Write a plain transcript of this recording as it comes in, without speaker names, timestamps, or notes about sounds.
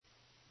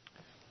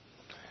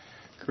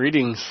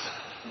Greetings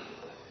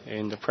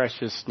in the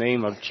precious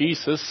name of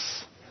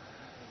Jesus,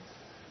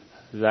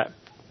 that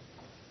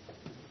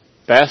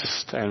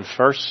best and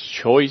first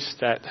choice,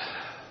 that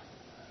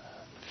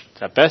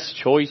the best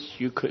choice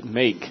you could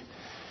make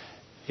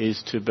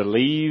is to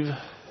believe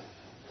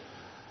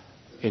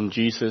in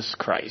Jesus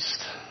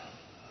Christ.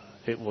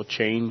 It will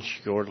change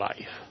your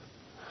life.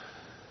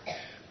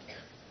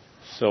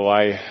 So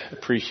I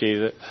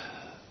appreciated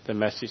the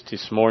message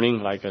this morning,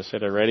 like I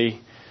said already.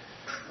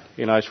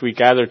 As we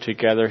gather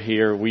together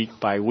here week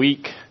by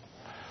week,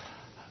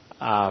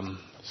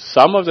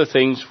 some of the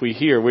things we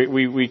hear,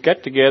 we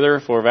get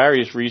together for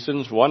various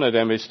reasons. One of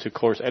them is to, of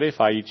course,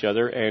 edify each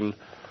other, and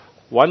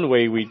one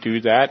way we do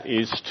that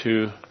is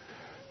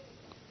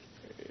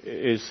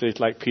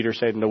like Peter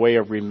said, in the way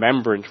of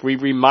remembrance. We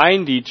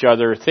remind each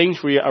other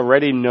things we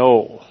already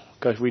know,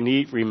 because we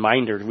need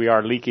reminders. We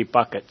are leaky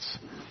buckets.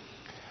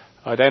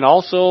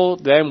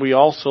 Then we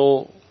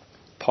also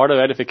part of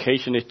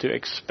edification is to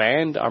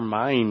expand our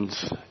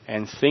minds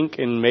and think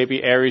in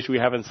maybe areas we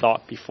haven't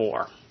thought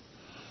before.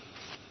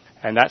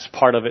 And that's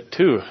part of it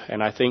too.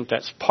 And I think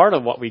that's part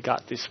of what we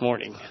got this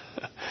morning.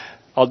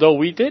 Although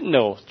we did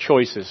know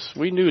choices.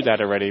 We knew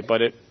that already,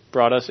 but it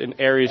brought us in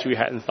areas we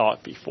hadn't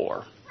thought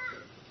before.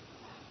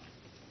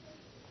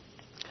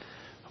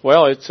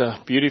 Well, it's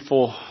a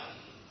beautiful,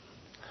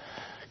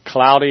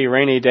 cloudy,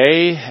 rainy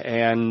day,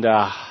 and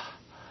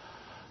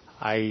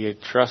I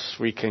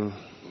trust we can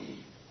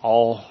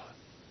all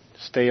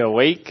stay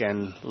awake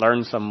and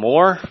learn some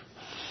more.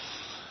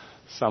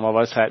 Some of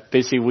us had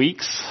busy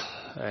weeks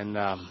and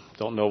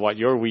don't know what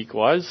your week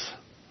was.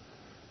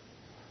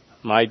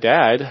 My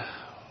dad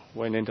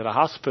went into the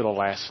hospital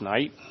last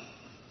night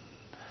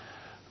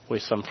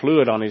with some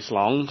fluid on his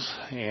lungs,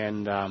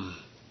 and I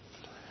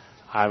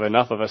have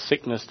enough of a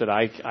sickness that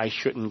I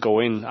shouldn't go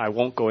in. I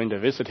won't go in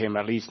to visit him,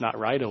 at least not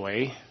right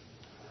away.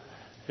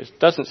 It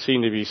doesn't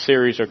seem to be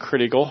serious or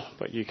critical,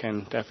 but you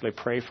can definitely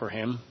pray for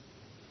him.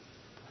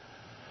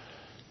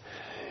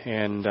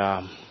 And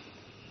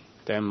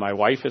then my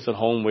wife is at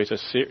home with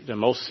the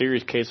most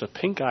serious case of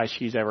pink eye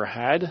she's ever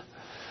had.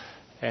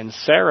 And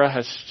Sarah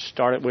has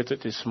started with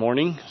it this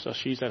morning, so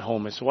she's at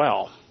home as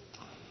well.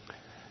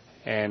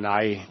 And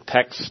I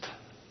text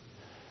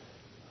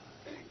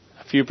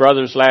a few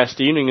brothers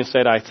last evening and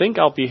said, I think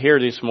I'll be here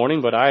this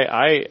morning, but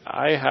I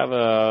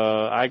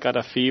got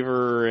a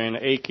fever and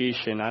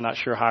achish, and I'm not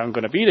sure how I'm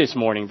going to be this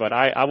morning, but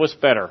I was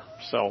better.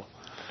 So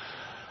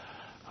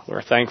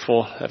we're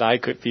thankful that I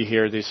could be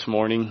here this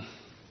morning.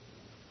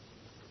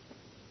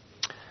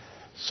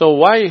 So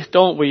why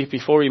don't we,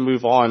 before we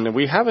move on,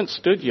 we haven't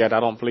stood yet,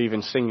 I don't believe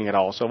in singing at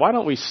all, so why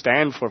don't we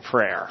stand for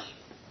prayer,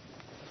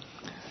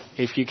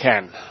 if you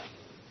can.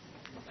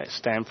 Let's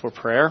stand for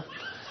prayer.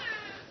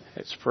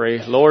 Let's pray.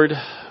 Lord,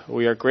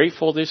 we are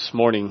grateful this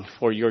morning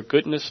for your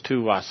goodness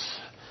to us.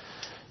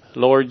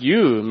 Lord,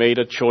 you made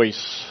a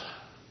choice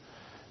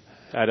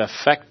that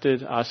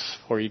affected us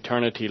for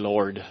eternity,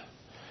 Lord.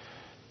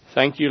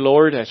 Thank you,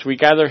 Lord. As we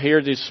gather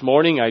here this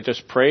morning, I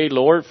just pray,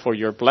 Lord, for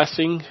your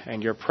blessing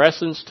and your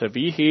presence to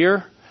be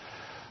here.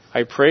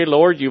 I pray,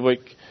 Lord, you would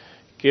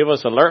give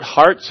us alert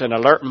hearts and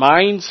alert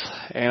minds.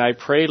 And I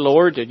pray,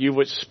 Lord, that you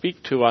would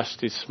speak to us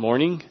this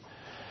morning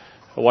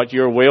what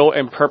your will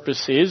and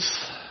purpose is.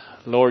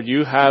 Lord,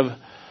 you have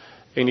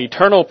an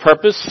eternal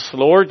purpose.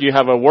 Lord, you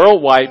have a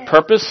worldwide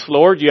purpose.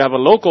 Lord, you have a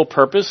local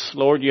purpose.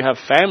 Lord, you have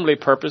family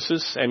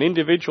purposes and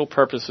individual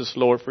purposes,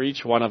 Lord, for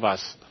each one of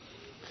us.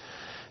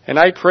 And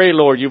I pray,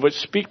 Lord, you would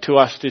speak to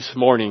us this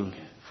morning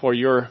for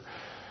your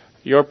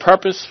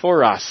purpose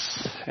for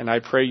us. And I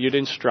pray you'd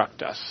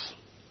instruct us.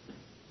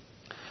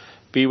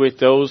 Be with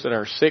those that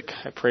are sick.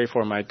 I pray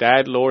for my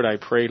dad, Lord. I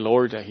pray,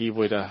 Lord, that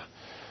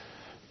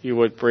you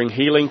would bring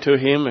healing to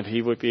him and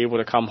he would be able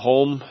to come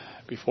home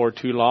before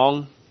too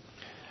long.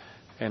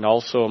 And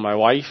also my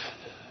wife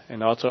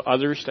and also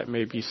others that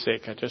may be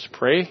sick. I just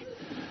pray.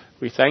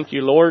 We thank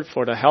you, Lord,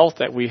 for the health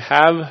that we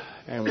have.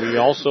 And we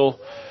also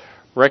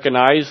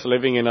recognize,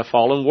 living in a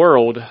fallen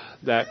world,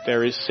 that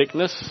there is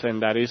sickness,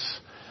 and that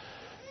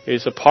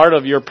is a part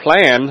of your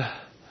plan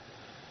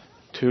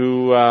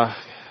to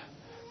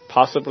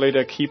possibly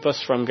to keep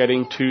us from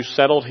getting too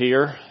settled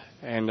here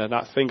and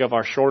not think of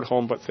our short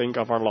home, but think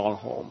of our long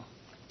home.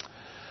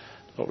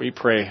 Lord, we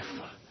pray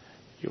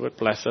you would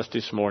bless us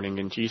this morning.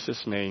 In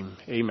Jesus' name,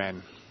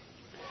 amen.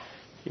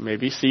 You may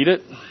be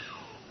seated.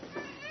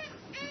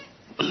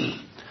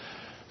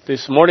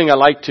 This morning I'd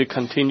like to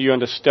continue on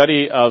the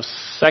study of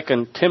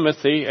 2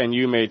 Timothy, and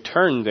you may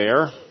turn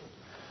there.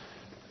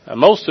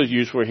 Most of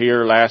you were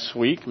here last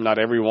week, not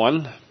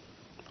everyone,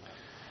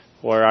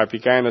 where I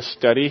began a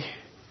study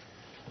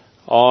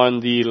on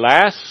the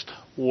last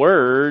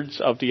words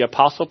of the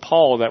Apostle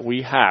Paul that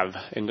we have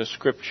in the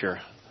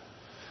Scripture.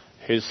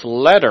 His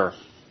letter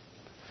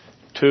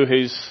to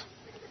his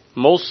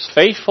most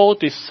faithful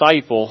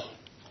disciple,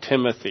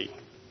 Timothy.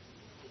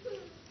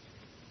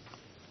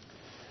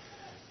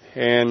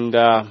 And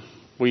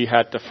we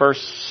had the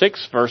first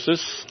 6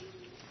 verses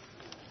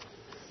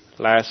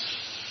last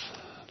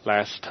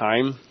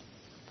time.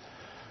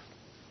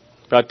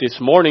 But this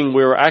morning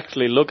we will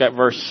actually look at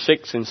verse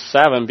 6 and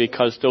 7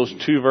 because those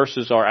two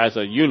verses are as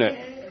a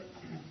unit.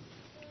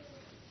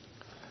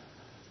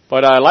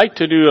 But I like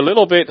to do a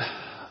little bit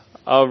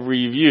of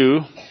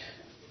review,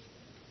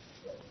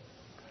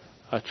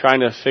 trying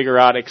to figure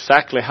out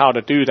exactly how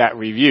to do that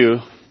review.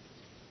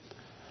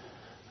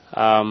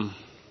 I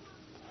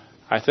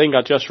think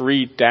I'll just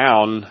read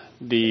down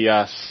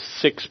the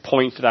 6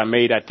 points that I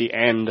made at the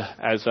end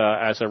as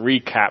a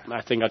recap.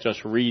 I think I'll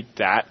just read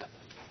that.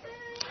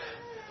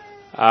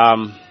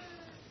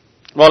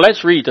 Well,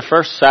 let's read the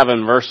first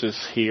 7 verses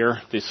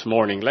here this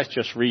morning. Let's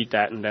just read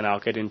that and then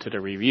I'll get into the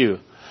review.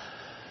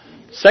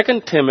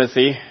 2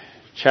 Timothy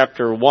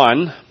chapter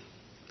 1,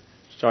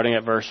 starting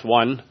at verse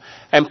 1.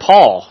 And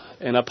Paul,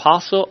 an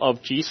apostle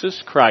of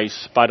Jesus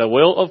Christ, by the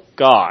will of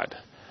God,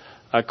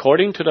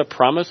 according to the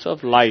promise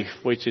of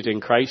life which is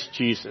in Christ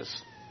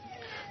Jesus.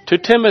 To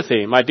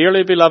Timothy, my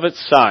dearly beloved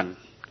son,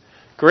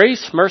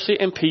 grace, mercy,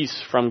 and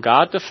peace from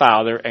God the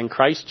Father and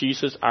Christ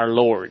Jesus our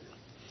Lord.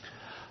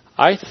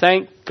 I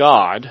thank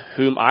God,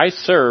 whom I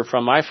serve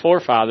from my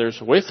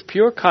forefathers with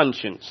pure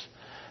conscience,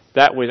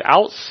 that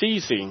without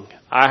ceasing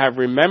I have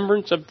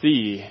remembrance of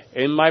thee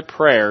in my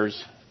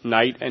prayers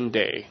night and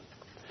day,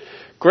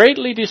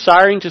 greatly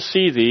desiring to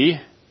see thee,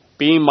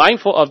 being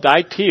mindful of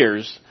thy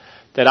tears,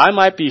 that I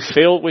might be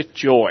filled with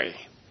joy,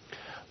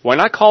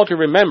 when I call to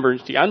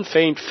remembrance the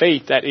unfeigned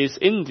faith that is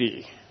in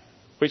thee,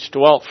 which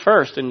dwelt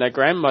first in thy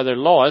grandmother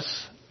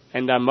Lois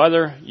and thy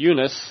mother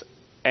Eunice,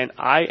 and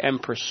I am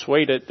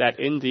persuaded that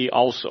in thee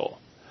also.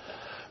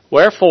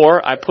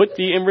 Wherefore I put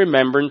thee in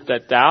remembrance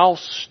that thou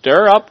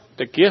stir up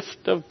the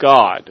gift of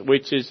God,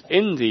 which is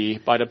in thee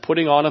by the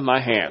putting on of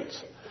my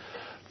hands.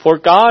 For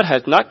God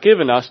hath not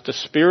given us the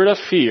spirit of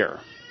fear,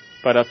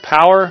 but of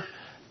power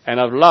and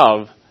of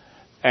love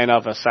and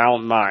of a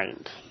sound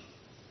mind.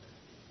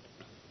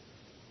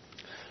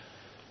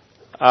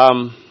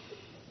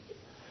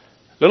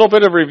 Little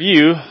bit of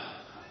review.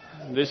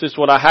 This is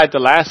what I had the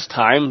last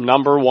time.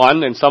 Number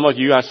 1, and some of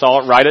you, I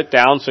saw it, write it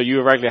down so you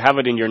already have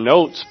it in your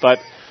notes. But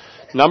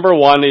number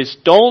 1 is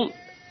don't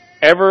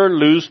ever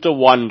lose the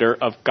wonder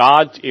of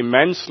God's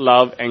immense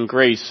love and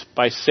grace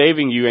by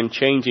saving you and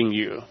changing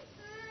you.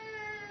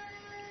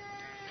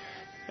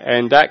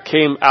 And that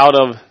came out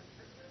of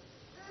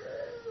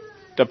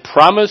the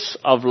promise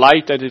of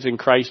life that is in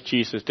Christ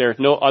Jesus. There is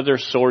no other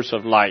source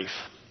of life.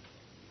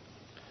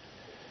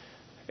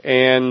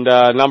 And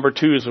number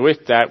 2 is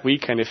with that, we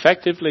can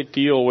effectively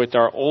deal with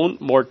our own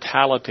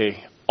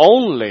mortality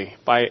only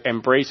by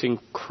embracing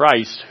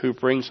Christ who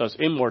brings us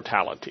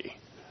immortality.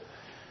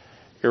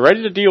 You're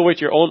ready to deal with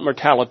your own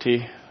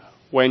mortality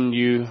when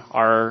you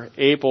are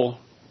able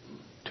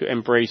to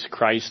embrace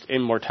Christ's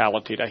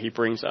immortality that he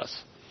brings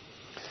us.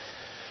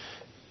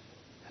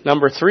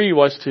 Number 3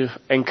 was to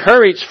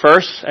encourage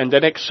first and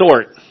then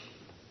exhort.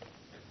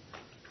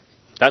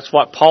 That's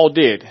what Paul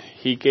did.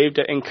 He gave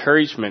the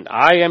encouragement.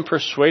 I am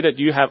persuaded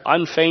you have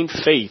unfeigned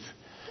faith.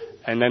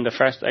 And then the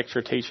first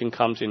exhortation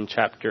comes in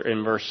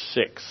verse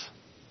 6.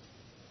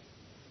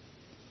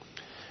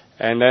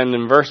 And then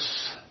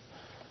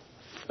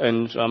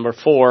in number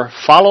 4,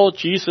 follow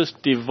Jesus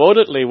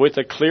devotedly with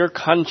a clear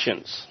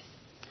conscience.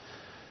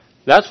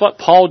 That's what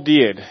Paul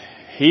did.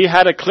 He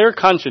had a clear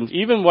conscience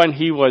even when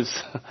he was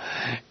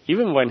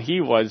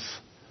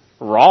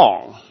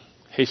wrong.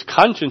 His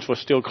conscience was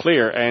still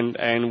clear,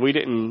 and we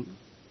didn't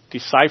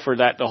decipher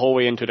that the whole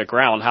way into the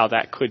ground, how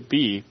that could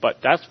be,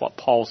 but that's what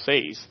Paul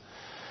says.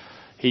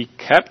 He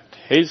kept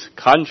his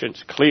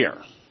conscience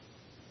clear.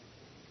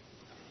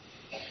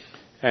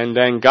 And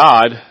then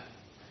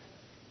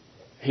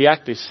he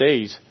actually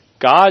says,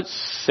 God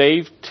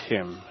saved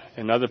him.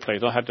 Another place,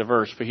 I don't have the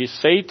verse, but he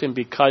saved him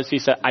because he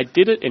said, I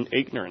did it in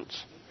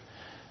ignorance.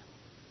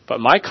 But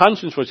my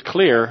conscience was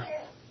clear.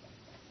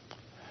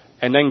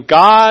 And then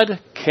God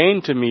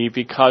came to me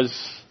because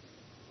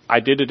I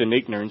did it in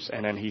ignorance,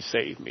 and then he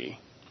saved me.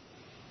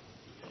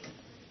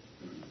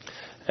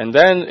 And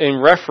then in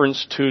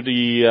reference to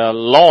the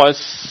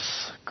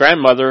Lois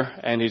grandmother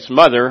and his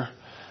mother,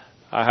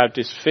 I have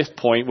this 5th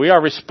point. We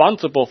are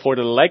responsible for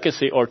the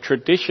legacy or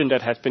tradition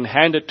that has been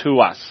handed to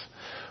us.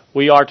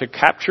 We are to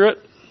capture it,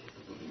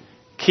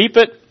 keep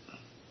it,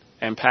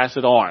 and pass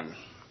it on.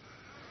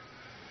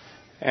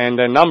 And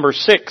then number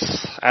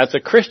 6, as a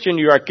Christian,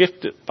 you are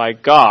gifted by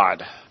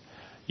God.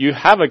 You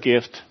have a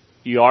gift,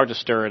 you are to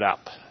stir it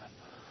up.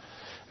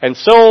 And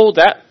so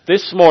that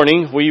this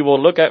morning we will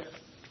look at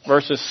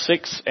verses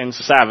 6 and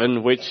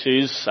 7, which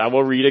is, I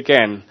will read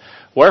again.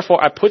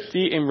 Wherefore I put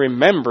thee in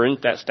remembrance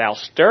that thou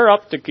stir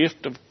up the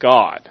gift of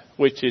God,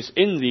 which is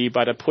in thee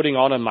by the putting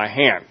on of my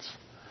hands.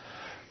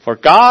 For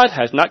God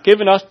has not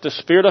given us the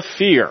spirit of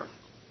fear,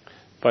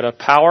 but of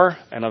power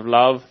and of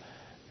love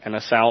and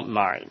a sound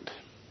mind.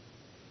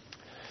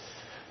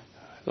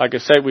 Like I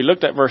said, we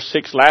looked at verse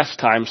 6 last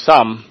time,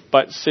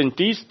 but since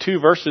these 2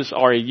 verses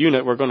are a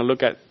unit, we're going to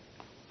look at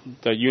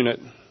the unit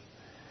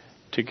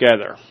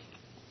together.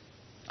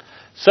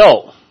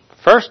 So,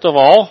 first of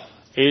all,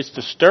 is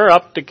to stir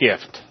up the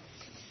gift.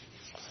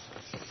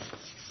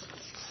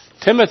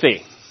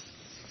 Timothy,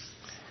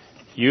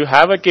 You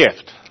have a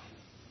gift.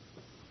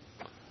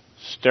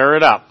 Stir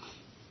it up.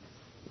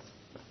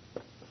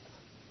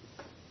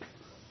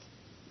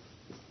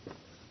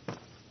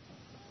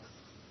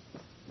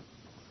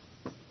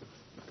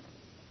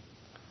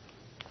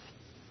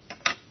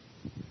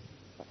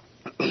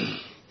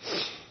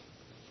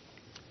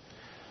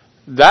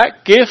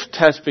 That gift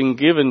has been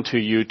given to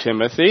you,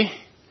 Timothy,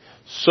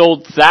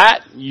 so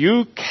that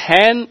you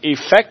can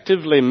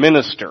effectively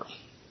minister.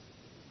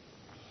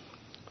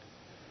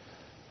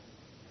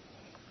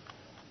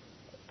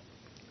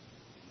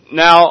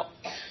 Now,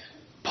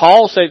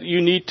 Paul said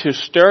you need to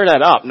stir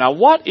that up. Now,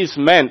 what is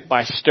meant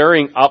by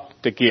stirring up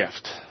the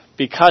gift?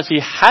 Because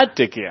he had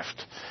the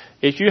gift.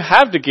 If you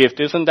have the gift,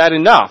 isn't that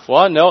enough?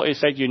 Well, no, it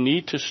said you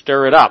need to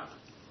stir it up.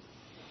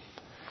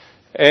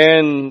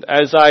 And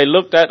as I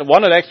looked at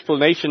one of the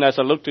explanation, as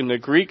I looked in the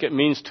Greek, it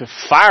means to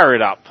fire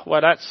it up.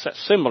 Well, that's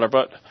similar,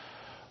 but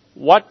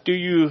what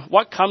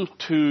comes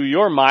to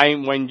your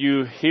mind when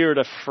you hear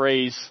the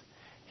phrase,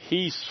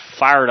 he's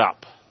fired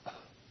up?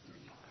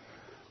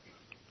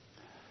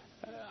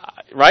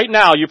 Right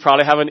now, you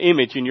probably have an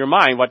image in your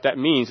mind what that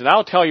means. And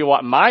I'll tell you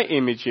what my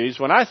image is.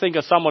 When I think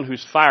of someone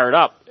who's fired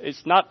up,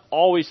 it's not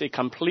always a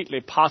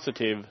completely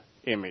positive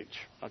image.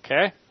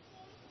 Okay?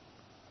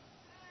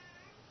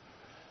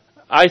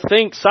 I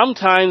think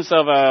sometimes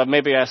of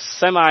maybe a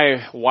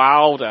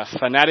semi-wild,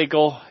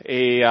 fanatical,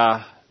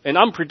 an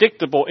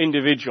unpredictable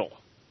individual.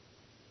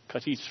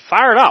 Because he's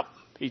fired up.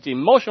 He's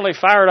emotionally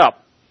fired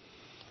up.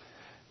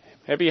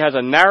 Maybe he has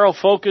a narrow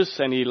focus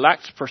and he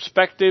lacks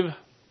perspective.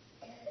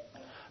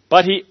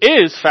 But he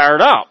is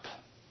fired up.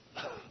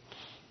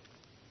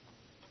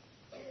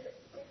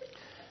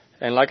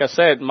 And like I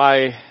said,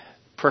 my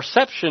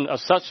perception of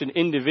such an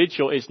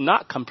individual is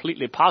not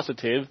completely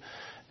positive,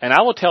 and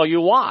I will tell you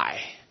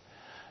why.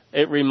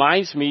 It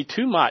reminds me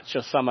too much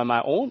of some of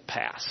my own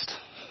past.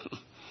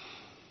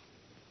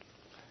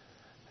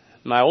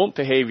 My own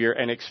behavior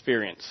and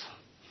experience.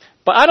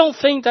 But I don't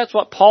think that's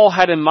what Paul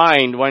had in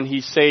mind when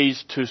he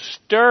says to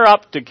stir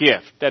up the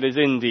gift that is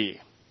in thee.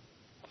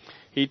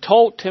 He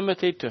told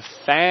Timothy to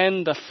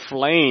fan the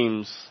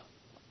flame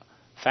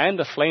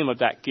of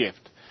that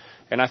gift.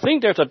 And I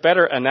think there's a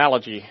better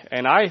analogy.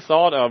 And I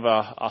thought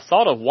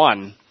of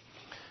one,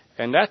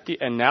 and that's the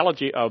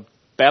analogy of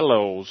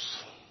bellows.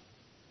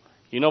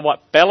 You know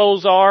what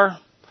bellows are?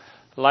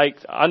 Like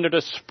under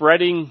the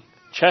spreading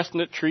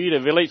chestnut tree, the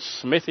village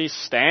smithy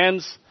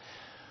stands.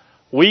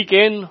 Week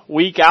in,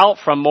 week out,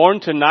 from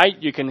morn to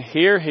night, you can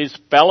hear his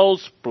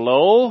bellows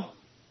blow.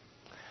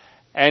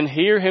 And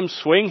hear him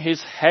swing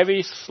his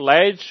heavy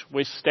sledge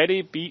with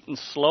steady beat and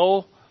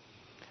slow.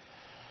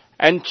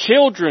 And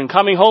children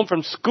coming home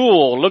from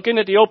school, looking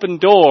at the open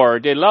door,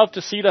 they love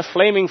to see the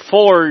flaming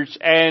forge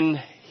and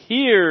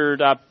hear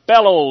the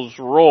bellows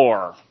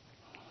roar.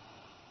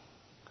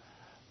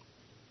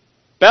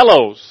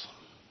 Bellows,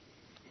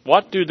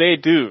 what do?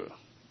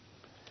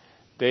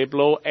 They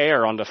blow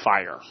air on the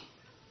fire.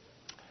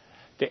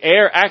 The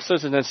air acts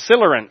as an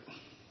accelerant.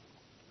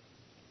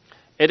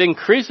 It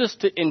increases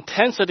the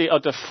intensity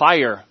of the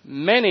fire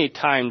many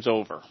times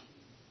over.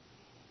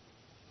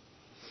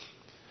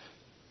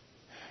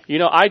 You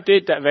know, I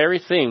did that very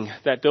thing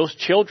that those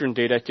children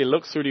did as they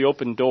looked through the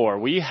open door.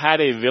 We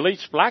had a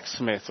village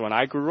blacksmith when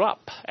I grew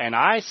up, and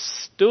I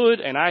stood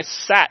and I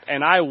sat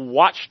and I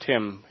watched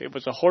him. It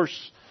was a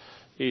horse.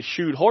 He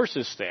shoed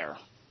horses there.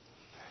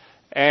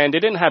 And they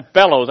didn't have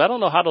bellows. I don't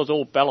know how those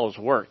old bellows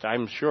worked.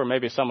 I'm sure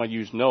maybe some of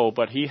you know,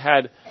 but he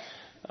had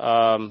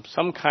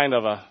some kind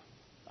of a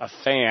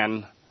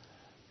fan.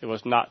 It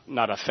was not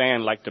a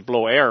fan like to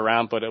blow air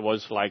around, but it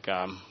was like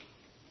an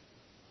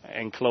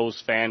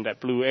enclosed fan that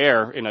blew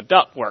air in a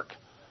ductwork.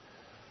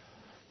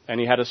 And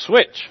he had a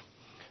switch.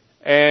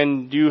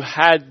 And you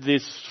had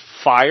this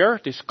fire,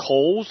 these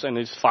coals and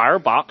this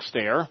firebox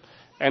there,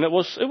 and it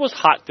was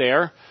hot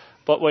there.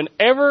 But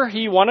whenever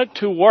he wanted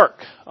to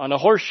work on a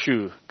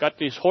horseshoe, got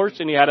this horse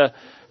and he had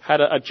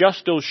to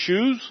adjust those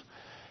shoes,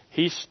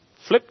 he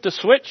flipped the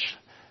switch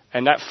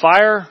and that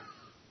fire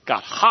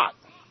got hot.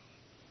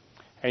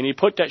 And he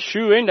put that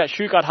shoe in, that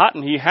shoe got hot,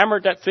 and he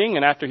hammered that thing,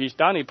 and after he's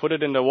done, he put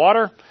it in the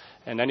water,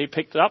 and then he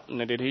picked it up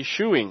and did his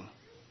shoeing.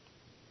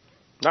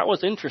 That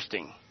was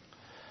interesting.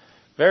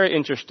 Very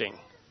interesting.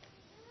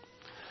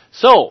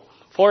 So,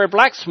 for a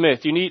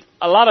blacksmith, you need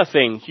a lot of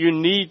things. You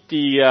need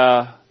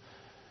the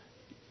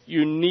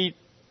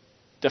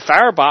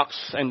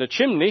firebox and the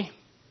chimney.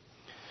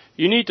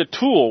 You need the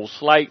tools,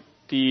 like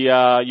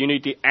you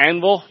need the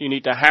anvil, you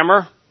need the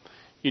hammer,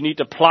 you need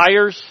the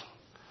pliers,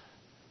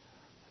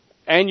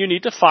 and you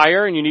need the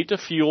fire, and you need the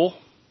fuel.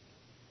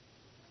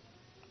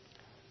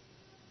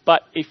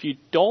 But if you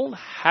don't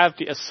have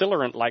the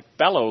accelerant like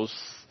bellows,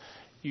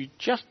 you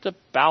just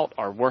about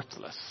are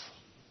worthless.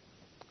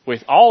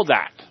 With all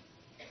that.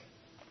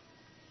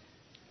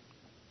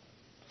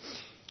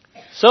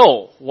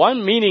 So,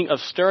 one meaning of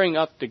stirring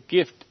up the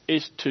gift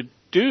is to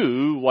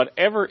do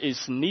whatever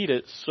is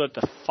needed so that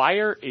the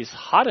fire is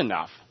hot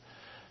enough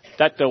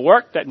that the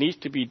work that needs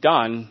to be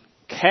done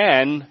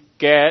can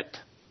get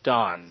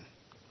done.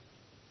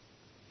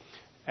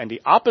 And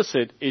the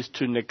opposite is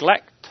to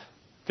neglect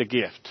the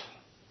gift.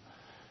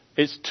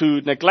 It's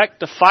to neglect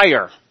the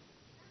fire.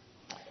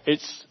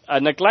 It's a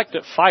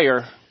neglected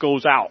fire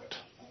goes out,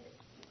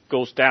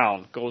 goes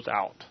down, goes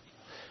out.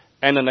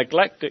 And a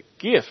neglected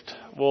gift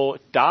will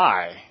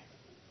die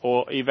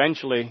or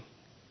eventually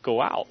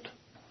go out.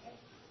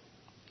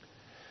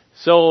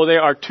 So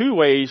there are two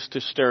ways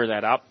to stir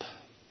that up.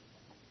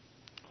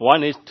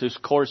 One is to,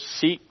 of course,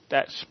 seek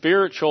that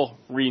spiritual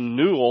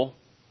renewal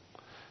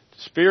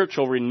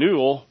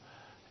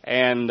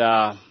and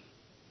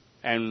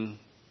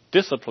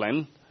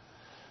discipline,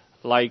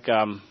 like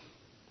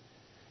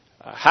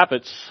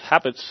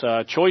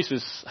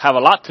choices have a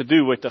lot to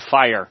do with the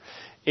fire.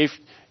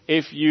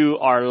 If you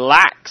are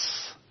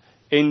lax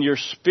in your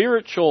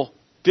spiritual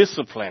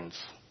disciplines,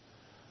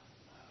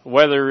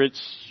 whether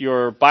it's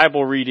your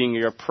Bible reading,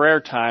 your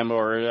prayer time,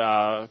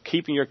 or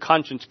keeping your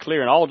conscience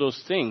clear and all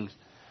those things,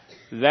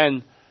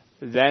 then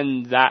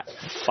that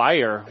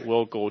fire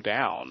will go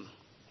down.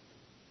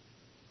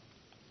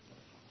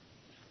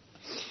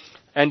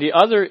 And the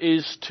other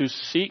is to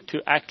seek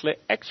to actually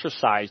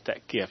exercise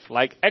that gift,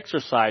 like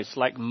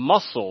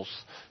muscles.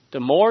 The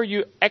more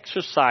you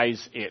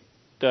exercise it,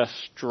 the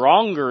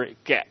stronger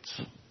it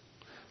gets.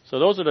 So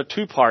those are the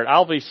two parts.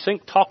 I'll be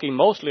talking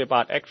mostly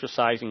about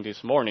exercising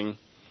this morning.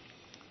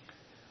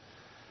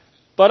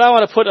 But I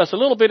want to put us a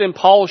little bit in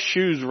Paul's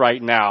shoes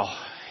right now.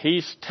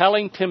 He's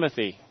telling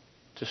Timothy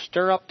to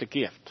stir up the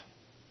gift.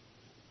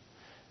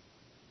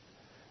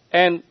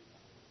 And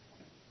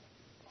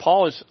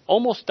Paul is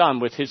almost done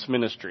with his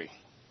ministry.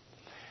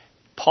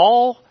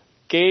 Paul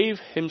gave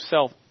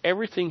himself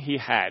everything he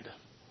had.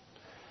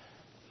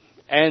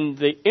 And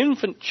the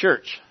infant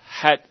church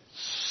had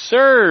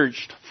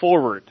surged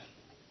forward.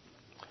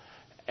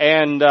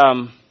 And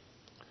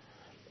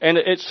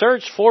it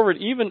surged forward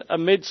even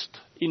amidst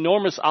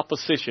enormous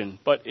opposition,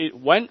 but it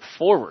went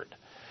forward.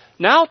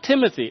 Now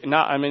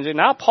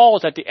Paul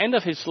is at the end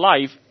of his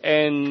life,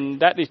 and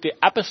that is the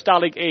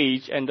apostolic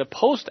age, and the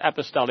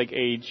post-apostolic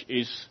age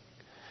is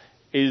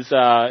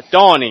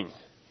dawning.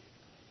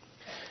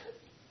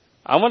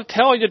 I want to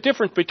tell you the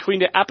difference between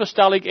the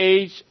apostolic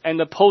age and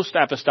the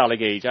post-apostolic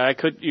age.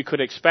 You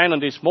could expand on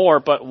this more,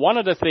 but one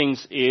of the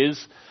things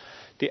is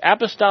the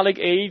apostolic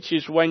age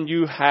is when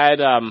you had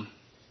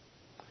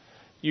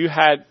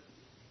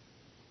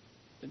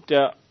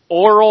the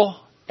oral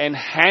and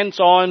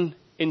hands-on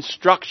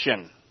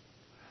instruction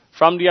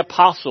from the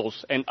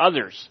apostles and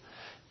others,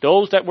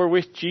 those that were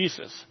with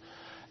Jesus.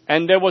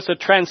 And there was a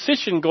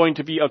transition going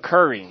to be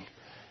occurring.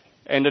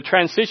 And the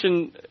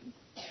transition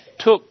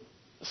took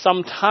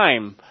some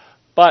time.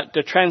 But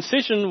the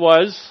transition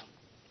was,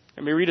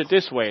 let me read it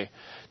this way.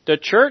 The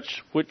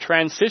church would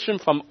transition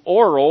from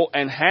oral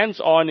and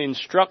hands-on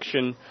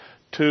instruction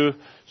to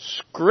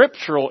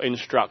scriptural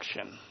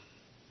instruction,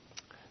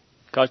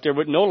 because there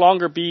would no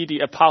longer be the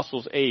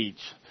apostles'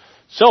 age.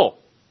 So,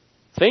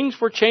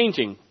 things were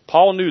changing.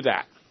 Paul knew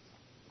that.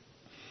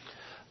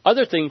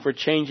 Other things were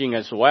changing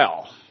as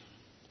well.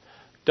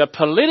 The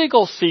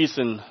political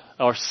scene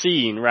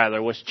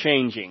was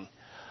changing.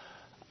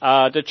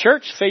 The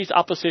church faced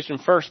opposition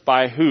first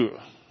by who?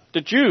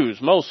 The Jews,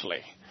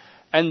 mostly.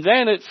 And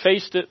then it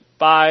faced it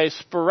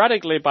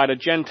sporadically by the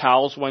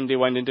Gentiles when they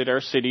went into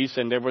their cities,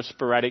 and they were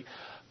sporadic.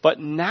 But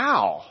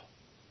now,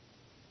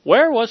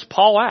 where was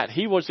Paul at?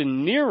 He was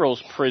in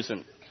Nero's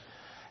prison.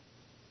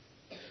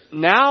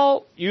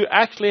 Now you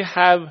actually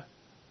have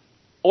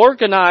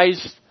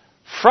organized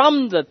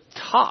from the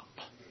top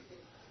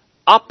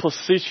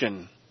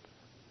opposition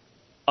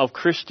of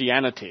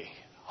Christianity,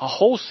 a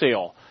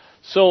wholesale.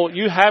 So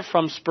you have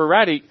from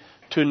sporadic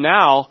to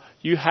now,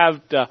 you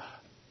have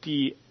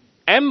the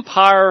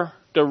empire,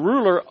 the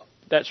ruler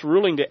that's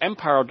ruling the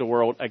empire of the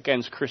world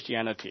against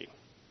Christianity.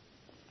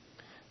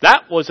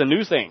 That was a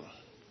new thing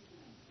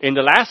in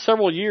the last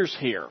several years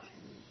here.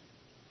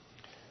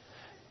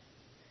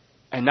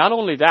 And not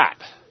only that,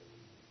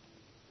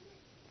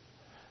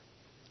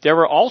 there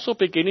were also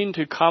beginning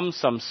to come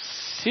some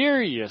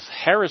serious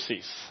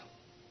heresies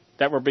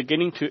that were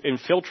beginning to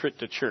infiltrate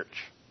the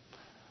church.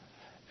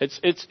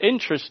 It's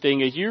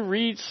interesting as you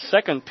read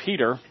 2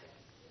 Peter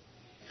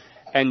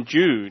and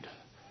Jude.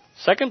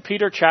 2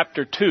 Peter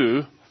chapter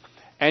 2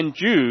 and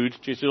Jude,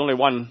 which is only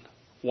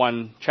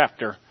one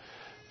chapter.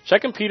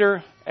 2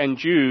 Peter and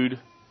Jude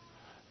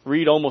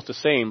read almost the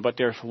same, but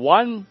there's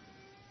one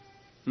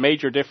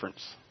major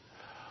difference.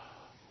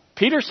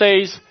 Peter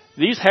says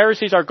these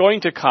heresies are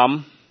going to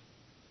come.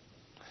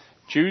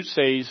 Jude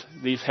says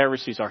these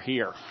heresies are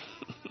here.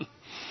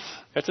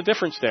 That's a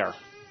difference there.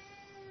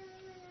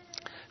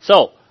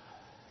 So,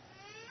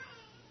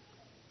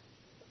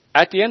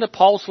 at the end of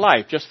Paul's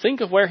life, just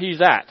think of where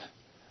he's at.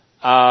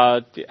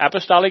 The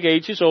apostolic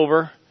age is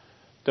over.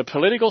 The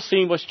political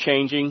scene was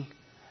changing.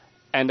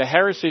 And the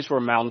heresies were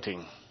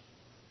mounting.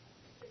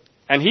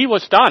 And he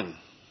was done.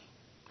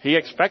 He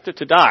expected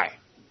to die.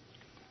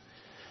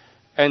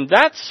 And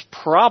that's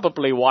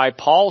probably why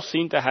Paul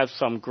seemed to have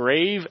some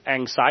grave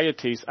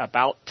anxieties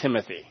about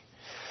Timothy.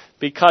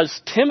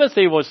 Because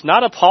Timothy was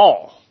not a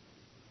Paul.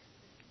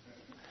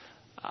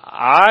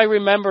 I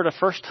remember the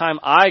first time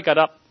I got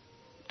up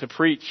to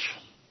preach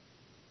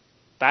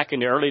back in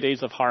the early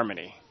days of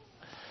Harmony.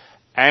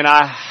 And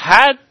I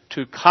had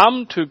to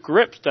come to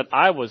grips that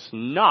I was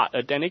not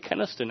a Denny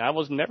Keniston. I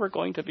was never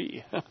going to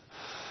be.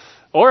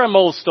 Or a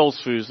Mo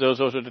Stoltzfus.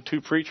 Those are the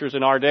two preachers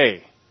in our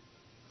day.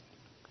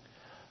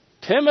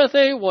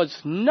 Timothy was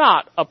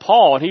not a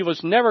Paul, and he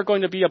was never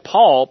going to be a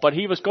Paul, but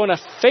he was going to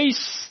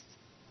face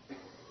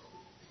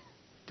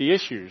the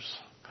issues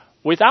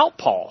without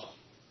Paul.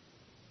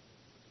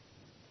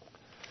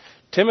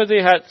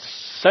 Timothy had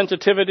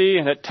sensitivity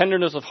and had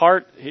tenderness of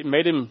heart. It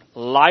made him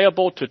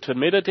liable to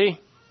timidity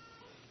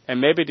and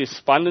maybe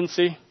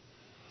despondency.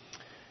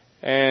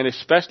 And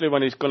especially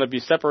when he's going to be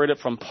separated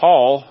from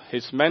Paul,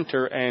 his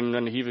mentor, and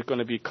when he was going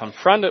to be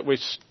confronted with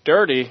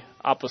sturdy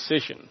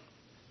opposition.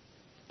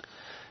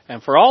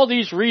 And for all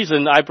these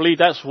reasons, I believe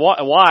that's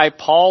why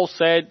Paul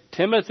said,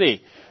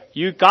 Timothy,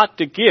 you got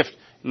the gift.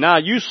 Now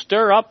you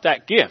stir up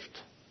that gift.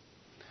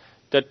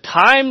 The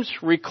times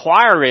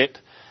require it,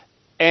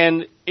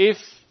 and if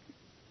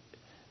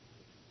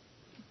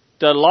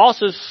the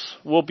losses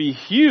will be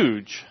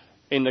huge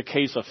in the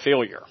case of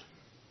failure.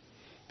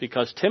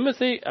 Because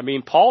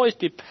Paul is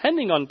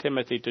depending on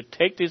Timothy to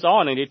take this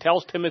on, and he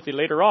tells Timothy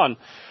later on,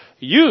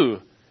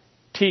 you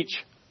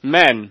teach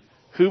men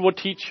who will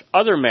teach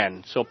other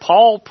men. So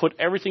Paul put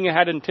everything he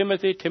had in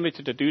Timothy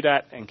to do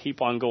that and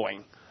keep on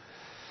going.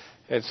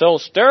 And so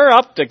stir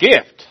up the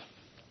gift.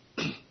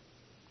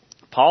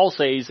 Paul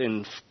says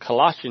in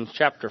Colossians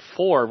chapter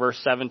 4, verse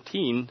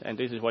 17, and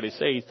this is what he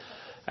says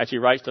as he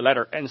writes the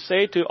letter, and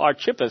say to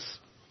Archippus,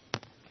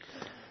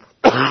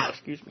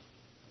 excuse me,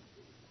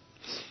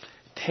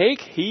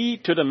 take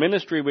heed to the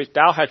ministry which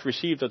thou hast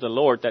received of the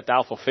Lord, that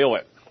thou fulfill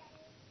it.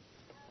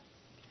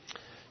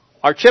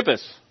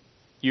 Archippus,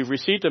 you've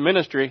received the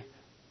ministry.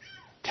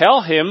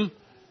 Tell him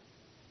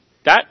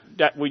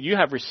that what you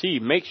have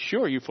received, make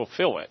sure you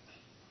fulfill it.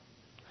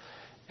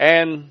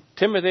 And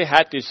Timothy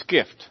had this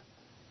gift.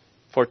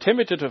 For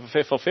Timothy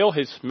to fulfill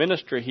his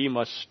ministry, he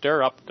must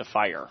stir up the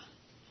fire.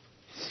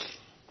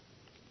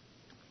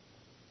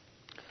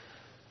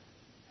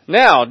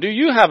 Now, do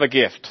you have a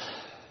gift?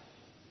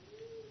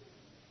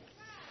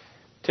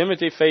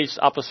 Timothy faced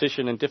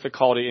opposition and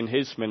difficulty in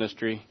his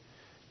ministry.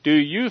 Do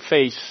you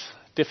face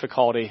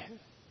difficulty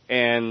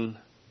and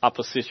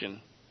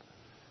opposition?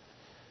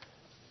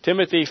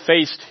 Timothy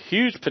faced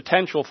huge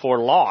potential for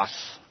loss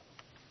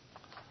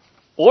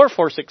or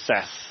for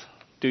success.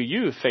 Do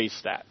you face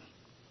that?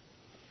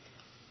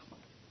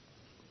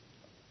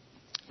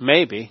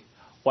 Maybe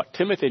what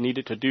Timothy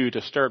needed to do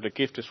to stir up the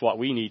gift is what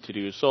we need to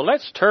do. So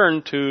let's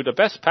turn to the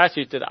best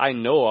passage that I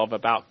know of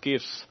about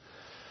gifts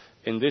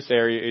in this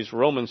area is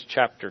Romans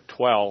chapter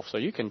 12. So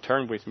you can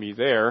turn with me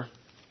there.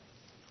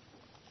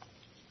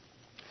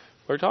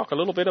 We'll talk a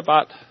little bit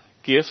about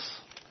gifts.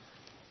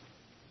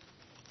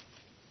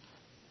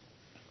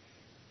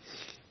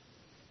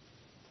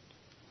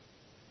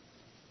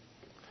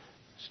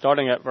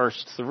 Starting at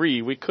verse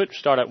 3, we could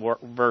start at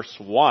verse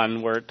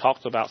 1 where it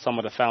talks about some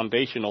of the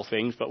foundational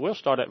things, but we'll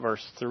start at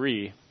verse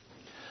 3.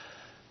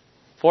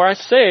 For I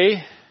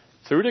say,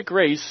 through the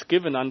grace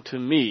given unto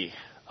me,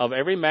 of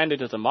every man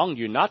that is among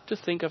you, not to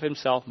think of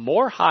himself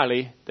more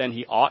highly than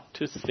he ought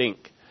to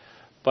think,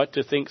 but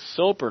to think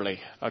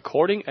soberly,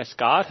 according as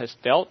God has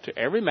dealt to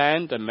every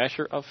man the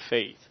measure of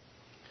faith.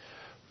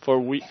 For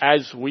we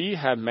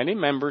have many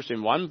members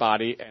in one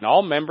body, and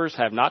all members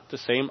have not the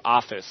same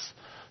office.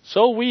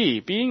 So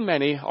we, being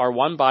many, are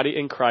one body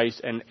in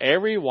Christ, and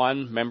every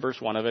one members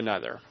one of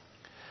another.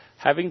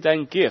 Having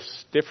then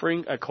gifts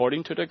differing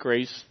according to the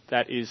grace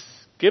that is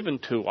given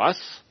to us,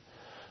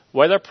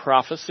 whether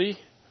prophecy,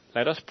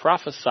 let us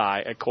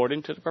prophesy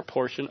according to the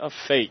proportion of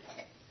faith.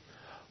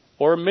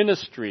 Or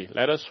ministry,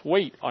 let us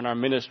wait on our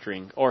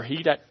ministering. Or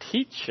he that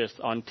teacheth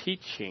on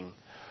teaching.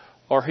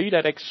 Or he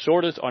that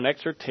exhorteth on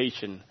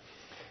exhortation.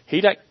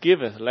 He that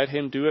giveth, let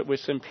him do it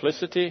with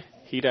simplicity.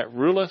 He that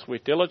ruleth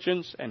with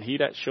diligence, and he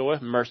that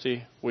showeth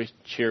mercy with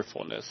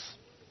cheerfulness.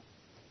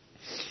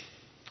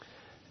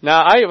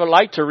 Now, I would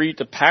like to read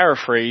the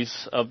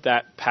paraphrase of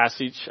that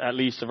passage, at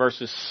least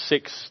verses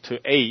 6 to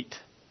 8.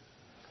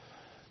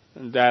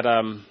 That,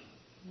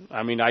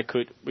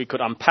 we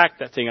could unpack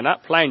that thing. I'm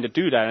not planning to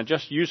do that. I'm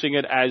just using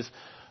it as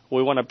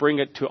we want to bring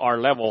it to our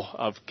level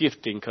of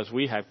gifting, because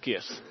we have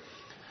gifts.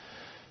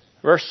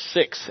 Verse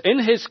 6, in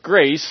His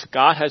grace,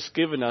 God has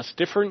given us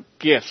different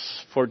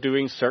gifts for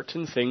doing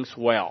certain things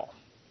well.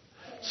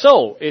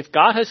 So, if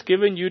God has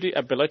given you the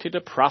ability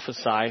to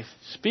prophesy,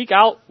 speak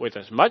out with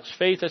as much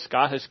faith as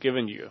God has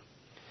given you.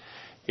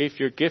 If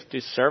your gift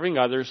is serving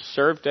others,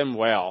 serve them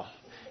well.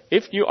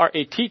 If you are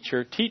a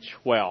teacher, teach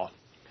well.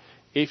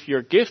 If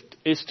your gift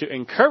is to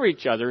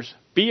encourage others,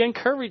 be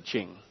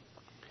encouraging.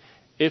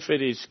 If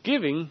it is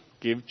giving,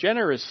 give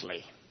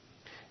generously.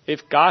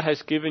 If God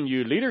has given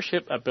you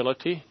leadership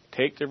ability,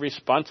 take the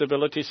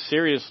responsibility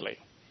seriously.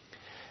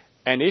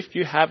 And if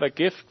you have a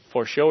gift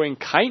for showing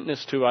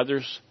kindness to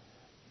others,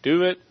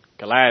 do it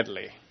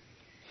gladly.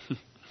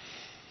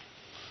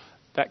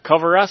 That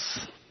cover us?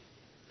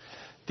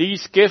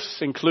 These gifts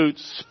include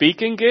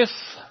speaking gifts,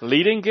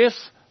 leading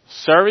gifts,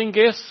 serving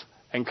gifts,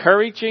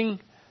 encouraging,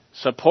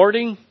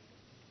 supporting.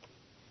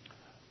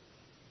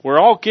 We're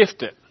all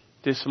gifted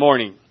this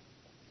morning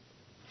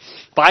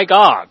by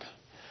God.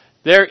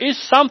 There is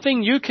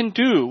something you can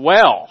do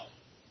well.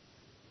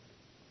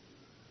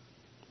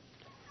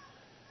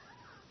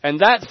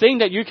 And that thing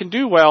that you can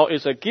do well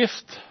is a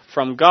gift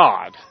from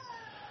God.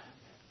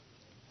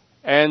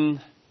 And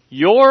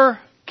your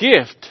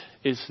gift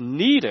is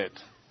needed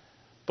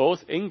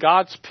both in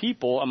God's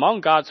people, among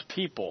God's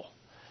people,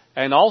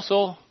 and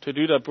also to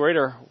do the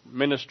greater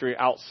ministry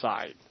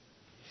outside.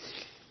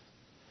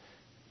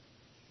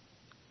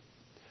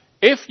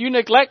 If you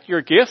neglect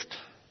your gift,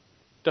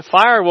 the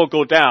fire will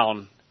go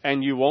down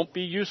and you won't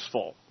be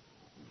useful.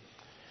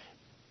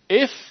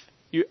 If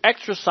you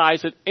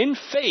exercise it in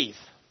faith,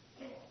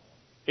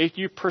 if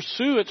you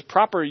pursue its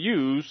proper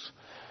use,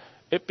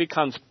 it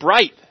becomes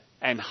bright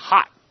and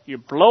hot. You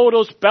blow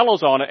those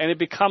bellows on it and it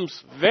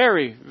becomes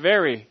very,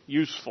 very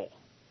useful.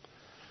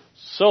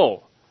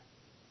 So,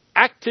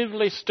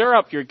 actively stir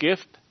up your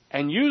gift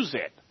and use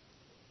it.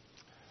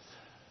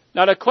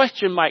 Now the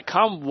question might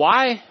come,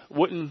 why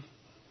wouldn't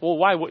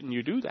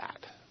you do that?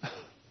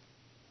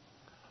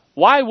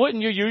 Why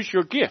wouldn't you use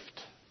your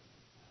gift?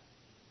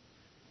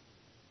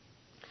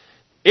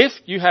 If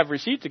you have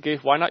received the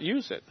gift, why not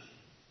use it?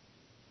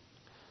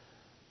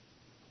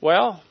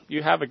 Well,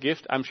 you have a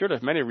gift. I'm sure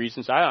there's many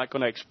reasons. I'm not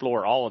going to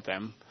explore all of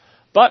them.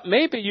 But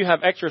maybe you have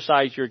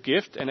exercised your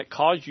gift and it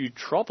caused you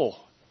trouble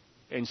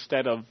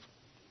instead of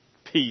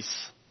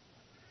peace.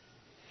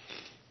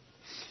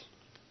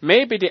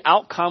 Maybe the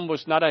outcome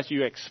was not as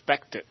you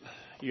expected.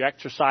 You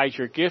exercised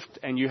your gift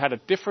and you had a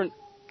different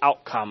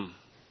outcome.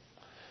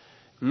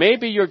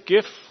 Maybe your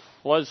gift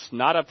was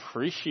not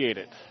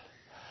appreciated.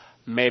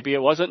 Maybe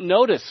it wasn't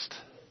noticed.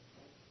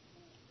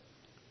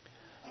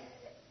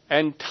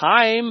 And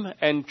time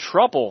and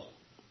trouble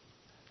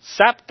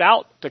sapped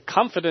out the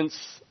confidence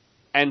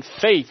and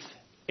faith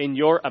in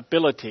your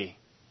ability,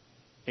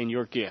 in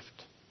your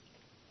gift.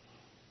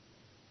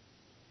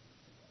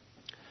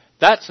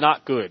 That's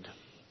not good.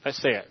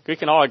 Let's say it. We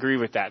can all agree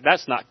with that.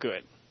 That's not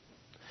good.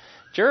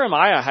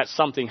 Jeremiah had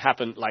something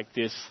happen like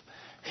this.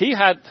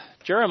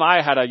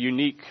 Jeremiah had a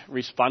unique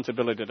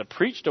responsibility to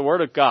preach the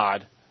word of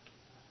God.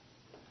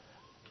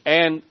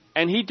 And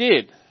he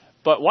did.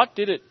 But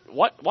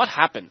what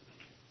happened?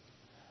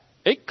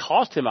 It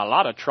caused him a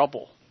lot of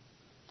trouble.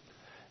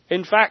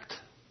 In fact,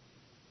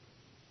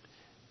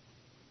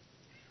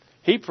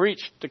 he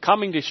preached the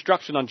coming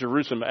destruction on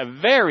Jerusalem, a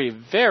very,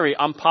 very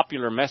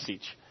unpopular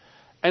message.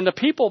 And the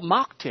people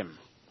mocked him.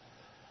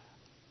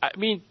 I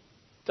mean,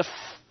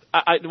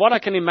 what I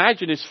can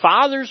imagine is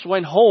fathers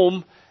went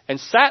home and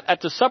sat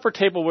at the supper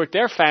table with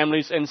their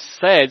families and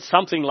said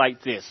something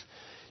like this.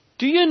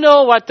 Do you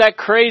know what that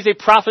crazy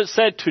prophet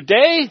said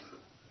today?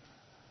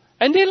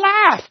 And they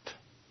laughed.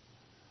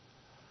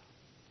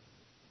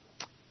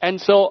 And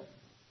so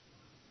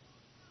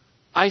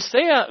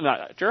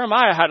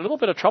Jeremiah had a little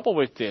bit of trouble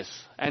with this.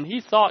 And he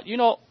thought,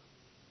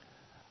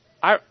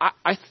 I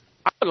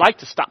would like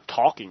to stop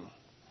talking.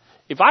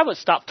 If I would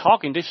stop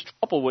talking, this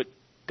trouble would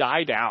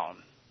die down.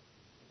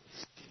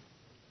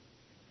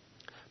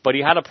 But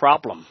he had a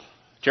problem.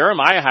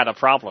 Jeremiah had a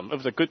problem. It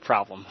was a good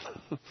problem.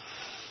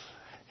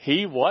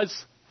 He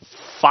was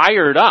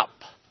fired up.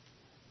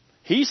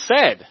 He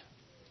said,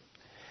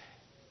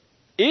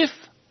 if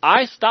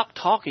I stop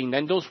talking,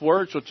 then those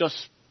words will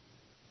just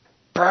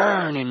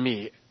burn in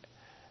me.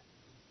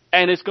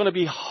 And it's going to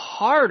be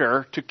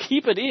harder to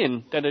keep it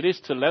in than it is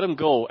to let them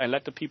go and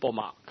let the people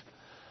mock.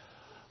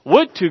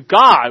 Would to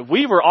God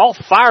we were all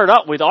fired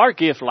up with our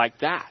gift like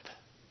that.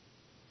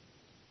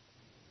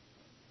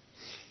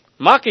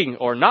 Mocking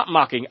or not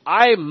mocking,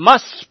 I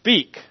must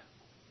speak.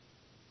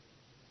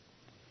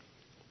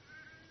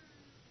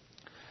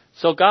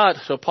 So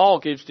Paul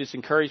gives this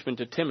encouragement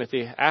to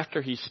Timothy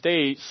after he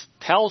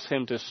tells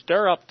him to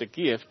stir up the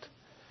gift.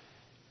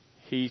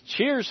 He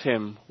cheers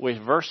him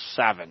with verse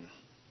 7.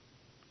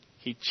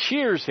 He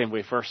cheers him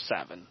with verse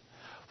 7.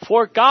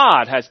 For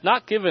God has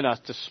not given us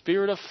the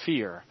spirit of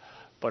fear,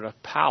 but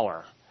of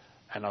power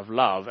and of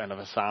love and of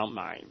a sound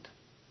mind.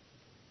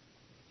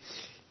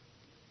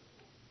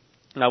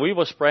 Now we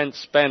will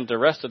spend the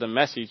rest of the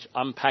message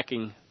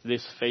unpacking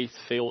this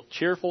faith-filled,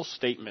 cheerful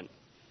statement.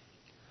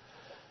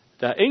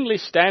 The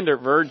English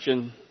Standard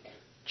Version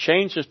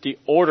changes the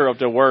order of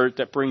the word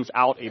that brings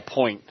out a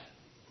point.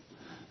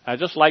 I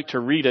just like to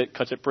read it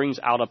because it brings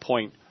out a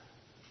point.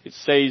 It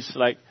says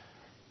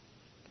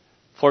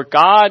for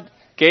God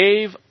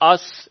gave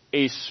us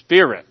a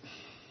spirit.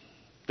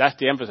 That's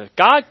the emphasis.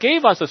 God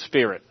gave us a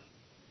spirit,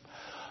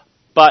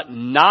 but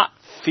not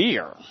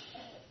fear.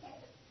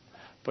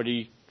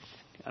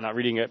 I'm not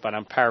reading it, but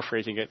I'm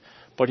paraphrasing it.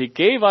 But he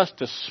gave us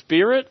the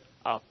spirit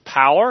of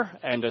power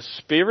and the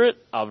spirit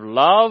of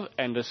love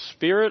and the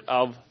spirit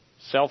of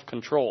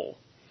self-control.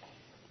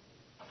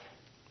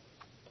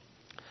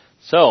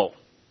 So,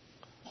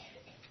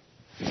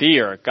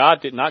 fear.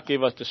 God did not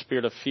give us the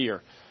spirit of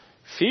fear.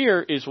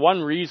 Fear is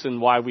one reason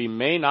why we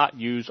may not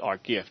use our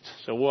gift.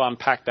 So we'll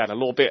unpack that a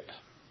little bit.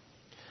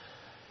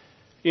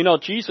 You know,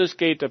 Jesus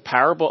gave the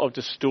parable of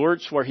the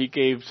stewards where he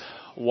gave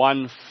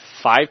one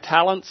 5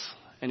 talents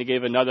and he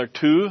gave another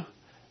 2,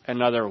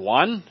 another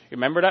 1.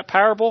 Remember that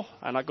parable?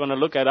 I'm not going to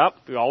look it up.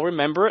 We all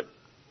remember it.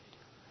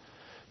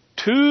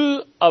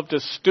 2 of the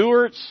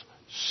stewards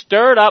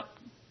stirred up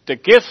the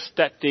gifts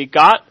that they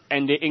got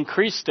and they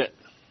increased it.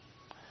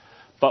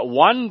 But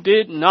 1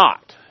 did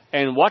not.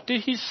 And what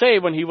did he say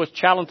when he was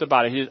challenged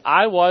about it? He said,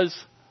 I was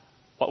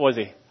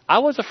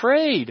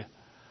afraid.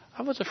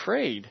 I was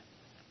afraid.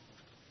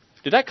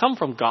 Did that come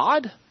from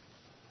God?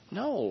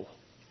 No.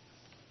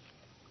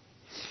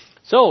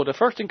 So the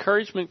first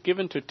encouragement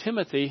given to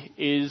Timothy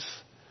is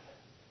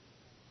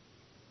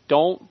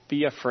don't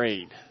be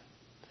afraid.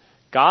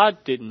 God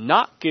did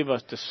not give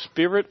us the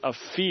spirit of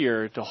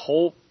fear to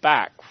hold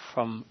back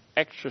from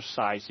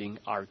exercising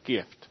our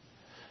gift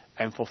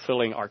and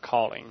fulfilling our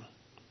calling.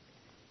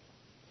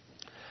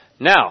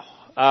 Now,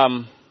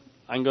 I'm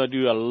going to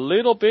do a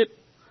little bit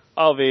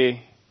of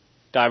a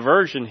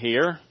diversion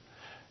here,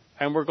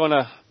 and we're going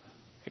to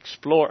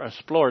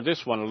explore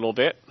this one a little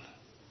bit.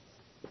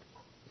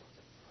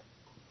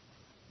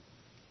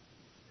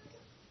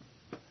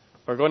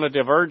 We're going to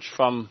diverge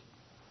from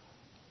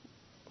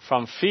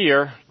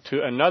fear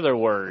to another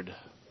word.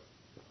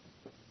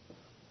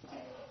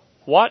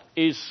 What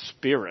is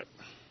spirit?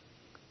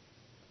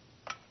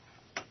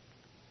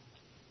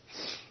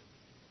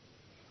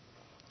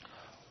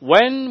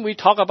 When we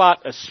talk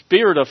about a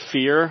spirit of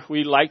fear,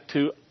 we like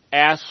to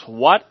ask,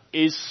 what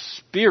is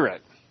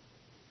spirit?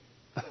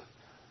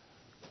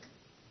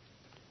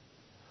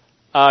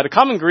 The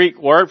common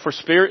Greek word for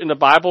spirit in the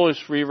Bible is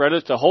read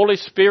as the Holy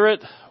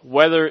Spirit,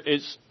 whether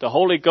it's the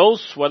Holy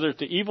Ghost, whether it's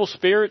the evil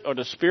spirit or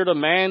the spirit of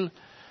man.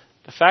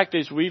 The fact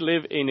is we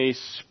live in a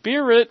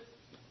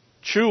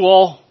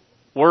spiritual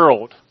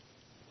world.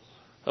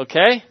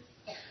 Okay?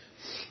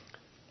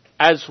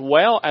 As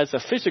well as a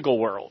physical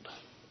world.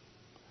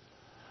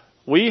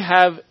 We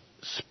have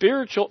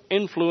spiritual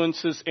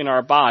influences in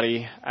our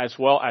body as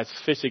well as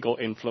physical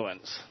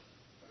influence.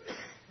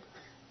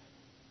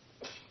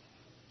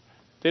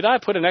 Did I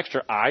put an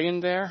extra I in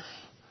there?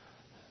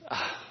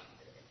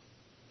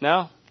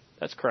 No?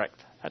 That's correct.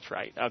 That's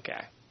right.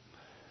 Okay.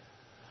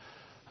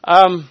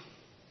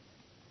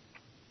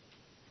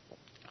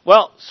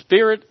 Well,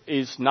 spirit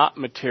is not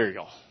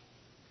material.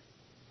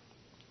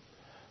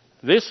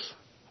 This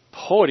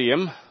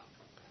podium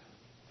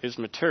is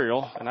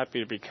material, and I have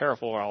to be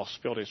careful or I'll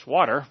spill this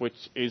water, which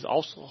is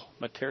also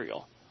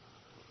material.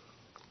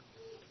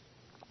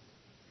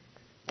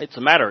 It's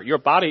a matter. Your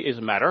body is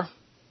matter.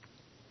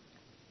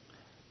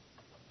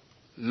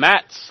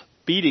 Matt's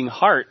beating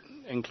heart,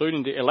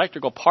 including the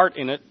electrical part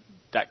in it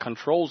that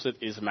controls it,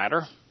 is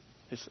matter.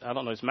 I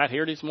don't know, is Matt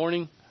here this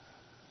morning?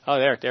 Oh,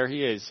 there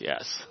he is,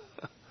 yes.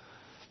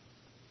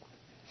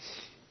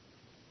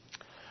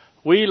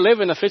 We live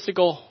in a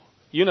physical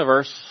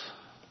universe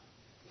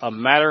of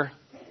matter,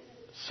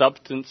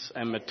 substance,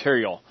 and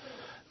material.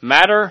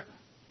 Matter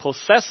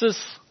possesses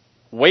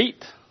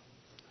weight,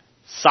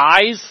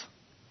 size,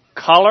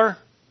 color,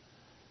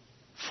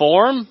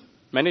 form.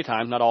 Many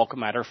times, not all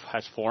matter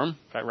has form.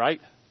 Is that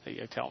right?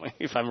 You tell me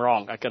if I'm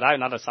wrong, because I'm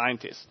not a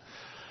scientist.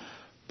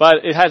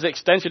 But it has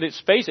extension in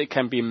space. It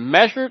can be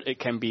measured. It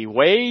can be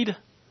weighed.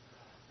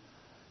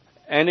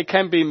 And it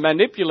can be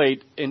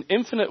manipulated in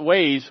infinite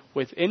ways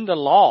within the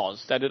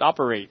laws that it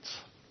operates.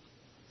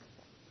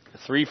 The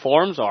 3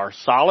 forms are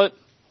solid,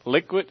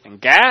 liquid,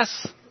 and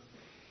gas.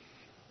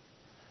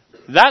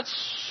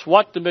 That's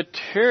what the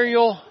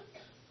material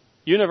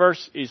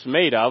universe is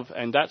made of,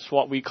 and that's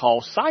what we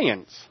call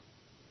science.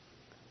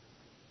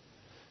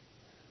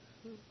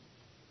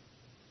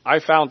 I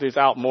found this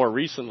out more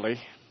recently.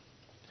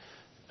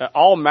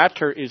 All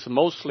matter is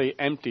mostly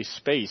empty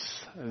space.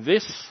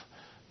 This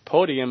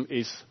podium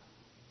is,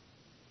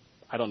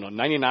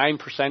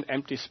 99%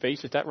 empty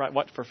space. Is that right?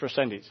 What for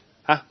percentage?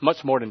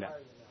 Much more than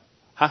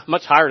that.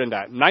 Much higher than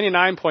that.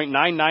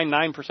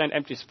 99.999%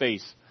 empty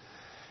space.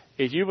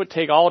 If you would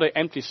take all the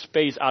empty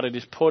space out of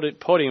this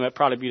podium, it'd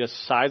probably be the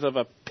size of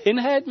a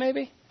pinhead,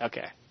 maybe?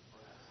 Okay.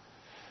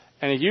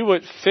 And if you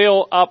would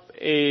fill up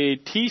a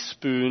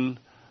teaspoon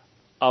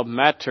of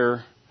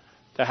matter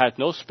that had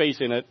no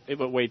space in it, it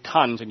would weigh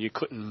tons and you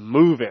couldn't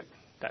move it,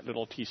 that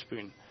little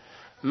teaspoon.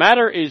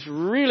 Matter is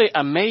really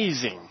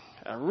amazing,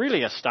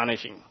 really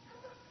astonishing.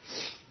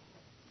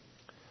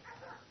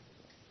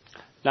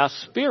 Now,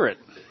 spirit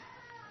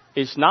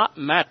is not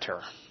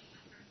matter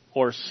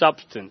or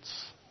substance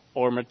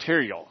or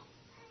material.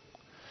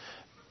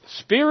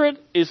 Spirit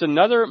is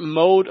another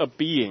mode of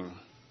being.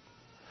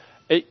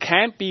 It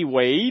can't be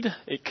weighed.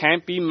 It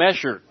can't be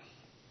measured.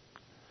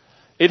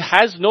 It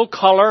has no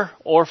color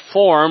or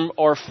form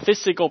or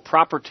physical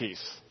properties.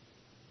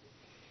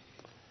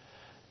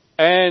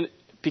 And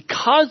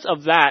because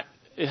of that,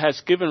 it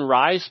has given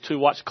rise to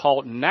what's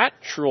called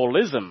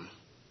naturalism,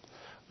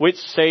 which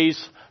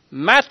says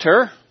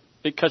matter,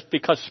 because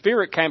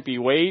spirit can't be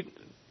weighed,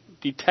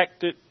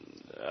 detected,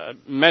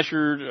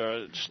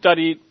 measured,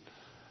 studied,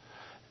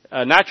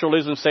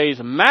 naturalism says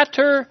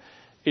matter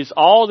is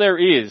all there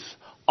is,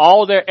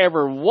 all there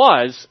ever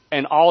was,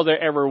 and all there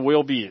ever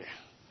will be.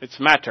 It's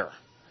matter.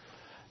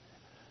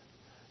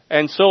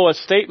 And so a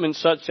statement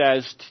such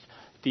as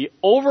the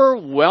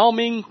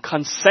overwhelming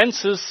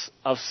consensus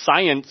of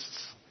science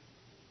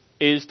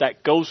is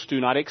that ghosts do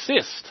not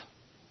exist.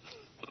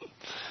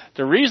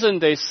 The reason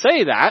they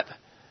say that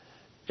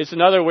is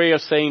another way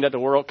of saying that the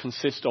world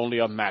consists only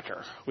of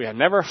matter. We have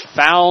never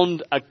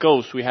found a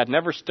ghost. We had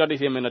never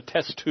studied him in a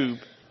test tube.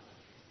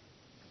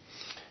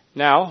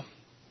 Now,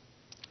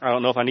 I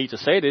don't know if I need to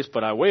say this,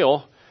 but I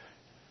will.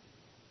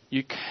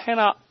 You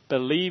cannot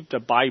believe the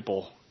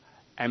Bible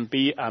and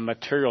be a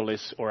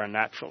materialist or a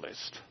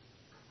naturalist.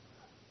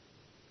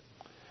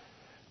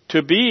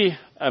 To be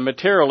a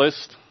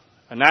materialist,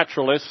 a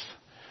naturalist,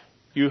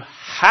 you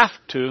have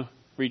to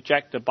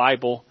reject the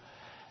Bible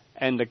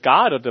and the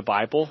God of the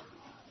Bible,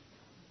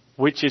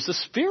 which is a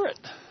spirit.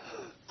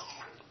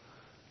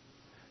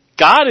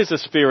 God is a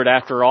spirit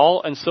after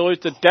all, and so is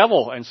the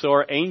devil, and so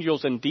are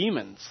angels and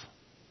demons.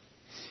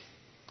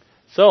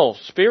 So,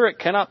 spirit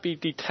cannot be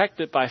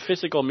detected by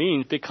physical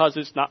means because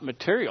it's not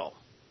material.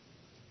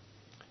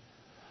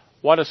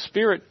 What a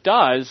spirit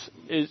does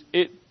is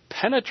it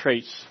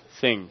penetrates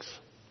things.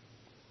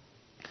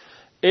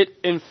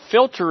 It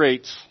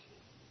infiltrates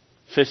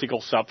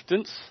physical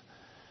substance.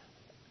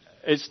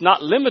 It's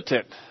not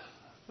limited.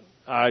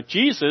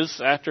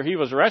 Jesus, after he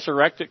was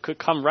resurrected, could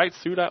come right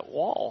through that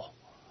wall.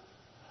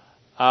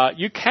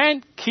 You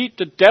can't keep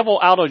the devil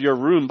out of your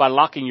room by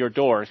locking your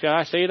doors. Can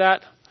I say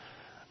that?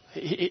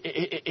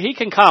 He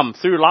can come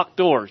through locked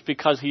doors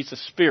because he's a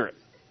spirit.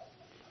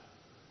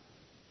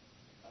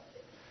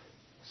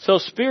 So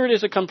spirit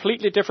is a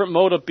completely different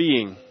mode of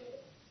being.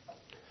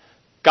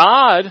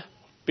 God,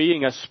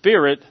 being a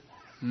spirit,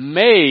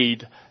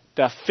 made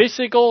the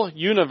physical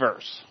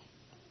universe.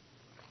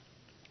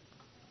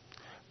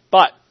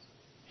 But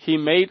he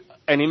made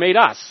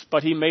us,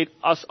 but he made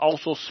us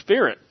also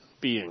spirit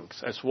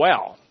beings as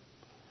well.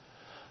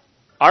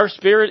 Our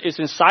spirit is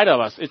inside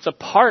of us. It's a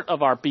part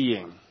of our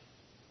being.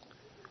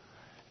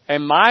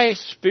 And my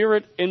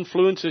spirit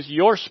influences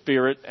your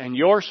spirit, and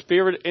your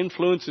spirit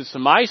influences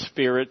my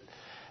spirit,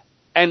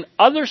 and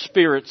other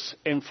spirits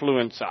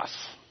influence us.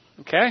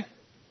 Okay?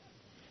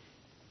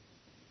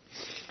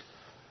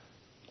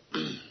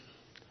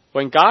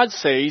 When God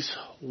says,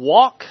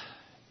 walk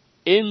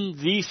in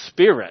the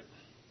Spirit,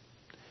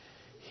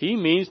 he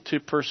means to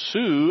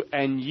pursue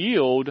and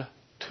yield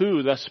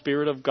to the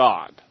Spirit of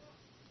God,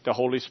 the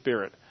Holy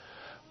Spirit.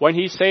 When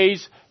he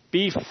says,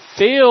 be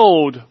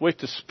filled with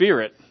the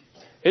Spirit,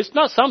 it's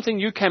not something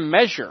you can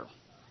measure.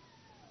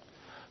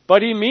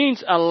 But he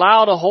means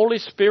allow the Holy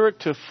Spirit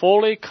to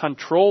fully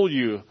control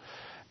you.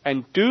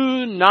 And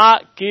do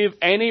not give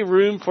any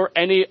room for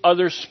any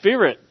other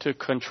spirit to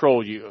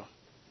control you.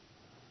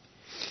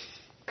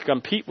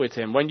 Compete with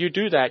him. When you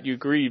do that, you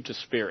grieve the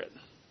Spirit.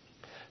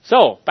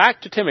 So,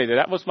 back to Timothy.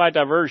 That was my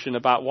diversion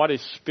about what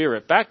is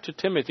spirit. Back to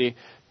Timothy.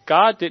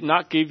 God did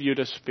not give you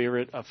the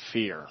spirit of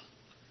fear.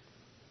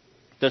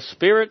 The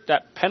spirit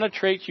that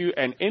penetrates you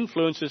and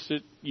influences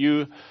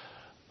you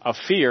of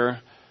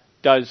fear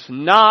does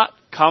not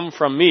come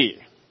from me.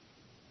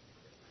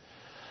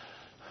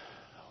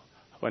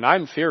 When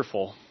I'm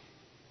fearful,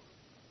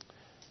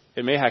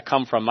 it may have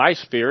come from my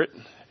spirit.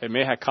 It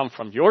may have come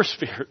from your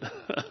spirit.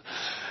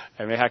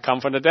 It may have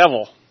come from the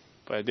devil,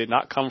 but it did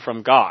not come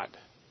from God.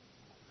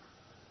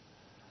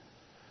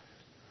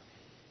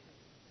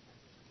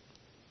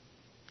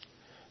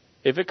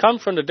 If it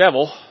comes from the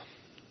devil,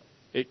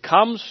 it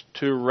comes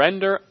to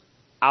render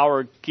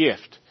our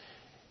gift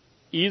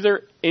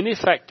either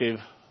ineffective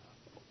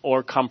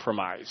or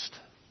compromised.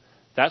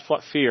 That's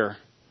what fear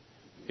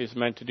is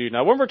meant to do.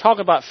 Now, when we're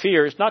talking about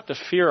fear, it's not the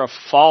fear of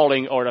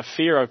falling or the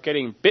fear of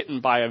getting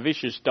bitten by a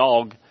vicious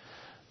dog.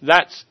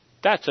 That's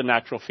a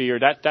natural fear.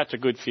 That's a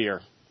good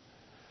fear.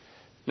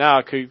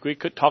 Now, we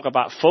could talk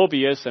about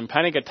phobias and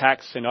panic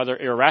attacks and other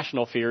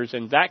irrational fears,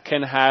 and that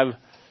can have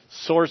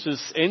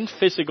sources in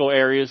physical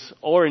areas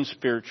or in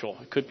spiritual.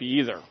 It could be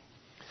either.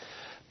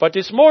 But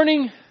this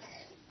morning,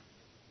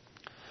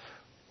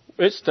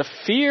 it's the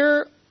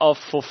fear of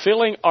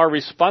fulfilling our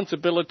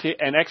responsibility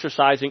and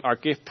exercising our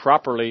gift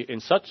properly in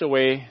such a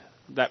way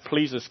that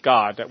pleases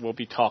God that we'll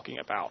be talking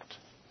about.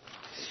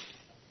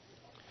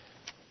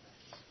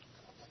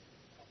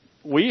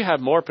 We have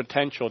more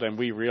potential than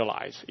we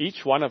realize.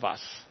 Each one of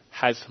us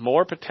has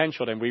more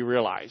potential than we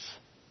realize.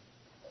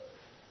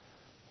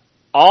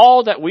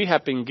 All that we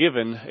have been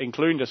given,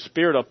 including the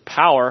spirit of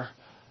power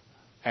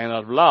and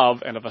of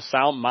love and of a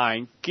sound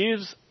mind,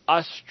 gives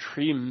us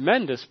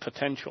tremendous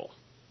potential.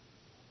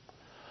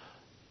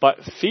 But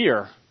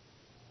fear,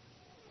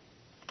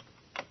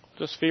 what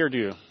does fear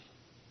do?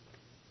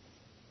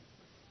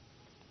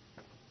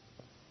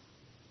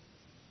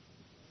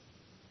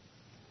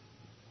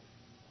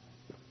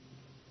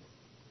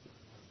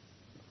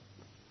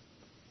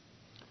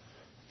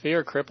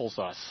 Fear cripples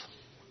us.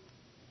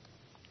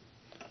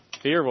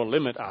 Fear will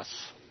limit us.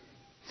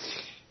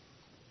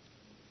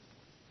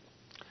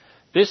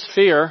 This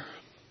fear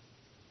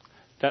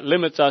that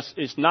limits us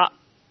is not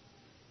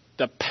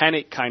the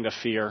panic kind of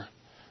fear.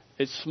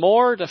 It's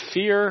more the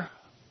fear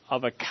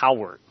of a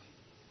coward.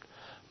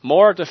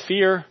 More the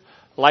fear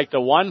like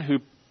the one who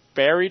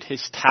buried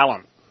his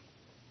talent.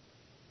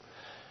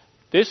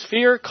 This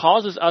fear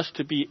causes us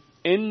to be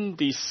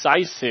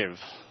indecisive.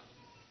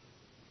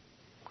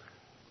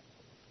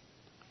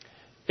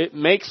 It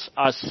makes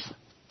us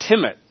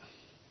timid.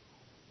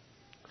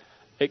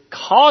 It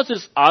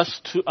causes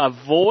us to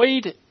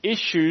avoid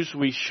issues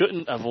we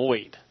shouldn't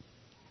avoid.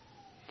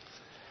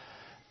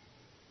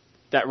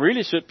 That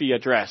really should be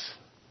addressed.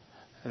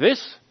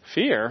 This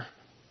fear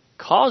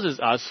causes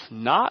us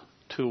not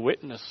to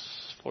witness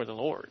for the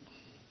Lord.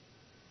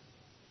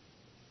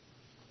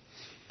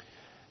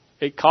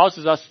 It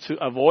causes us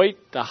to avoid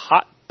the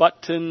hot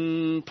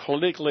button,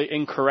 politically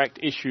incorrect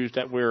issues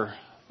that we're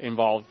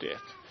involved with.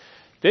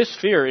 This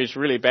fear is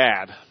really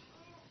bad.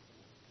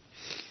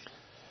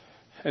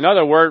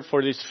 Another word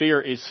for this fear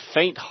is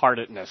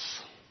faint-heartedness.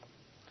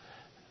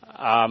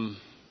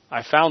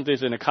 I found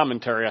this in a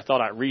commentary. I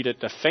thought I'd read it.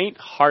 The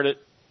faint-hearted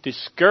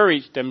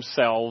discourage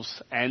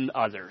themselves and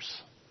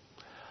others.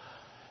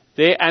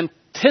 They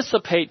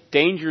anticipate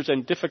dangers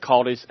and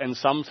difficulties, and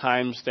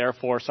sometimes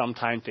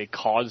they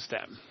cause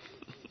them.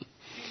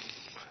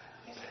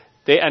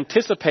 They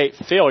anticipate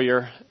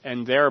failure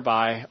and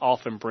thereby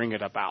often bring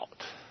it about.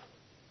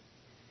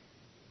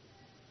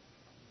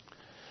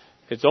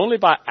 It's only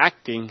by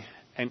acting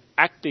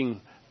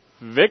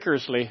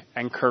vigorously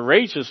and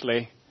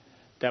courageously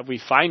that we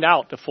find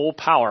out the full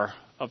power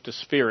of the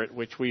Spirit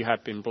which we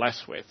have been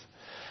blessed with.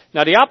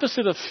 Now, the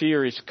opposite of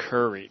fear is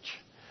courage.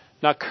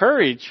 Now,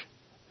 courage,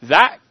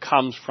 that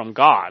comes from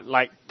God.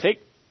 Like,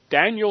 take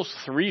Daniel's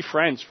 3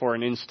 friends for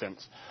an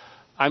instance.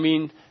 I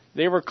mean,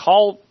 they were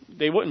called,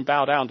 they wouldn't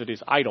bow down to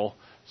this idol,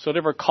 so they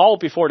were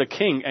called before the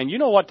king, and you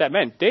know what that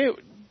meant?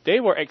 They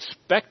were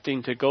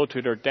expecting to go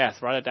to their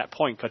death right at that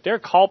point, because they're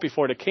called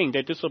before the king.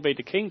 They disobeyed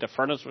the king. The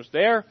furnace was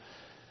there.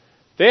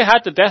 They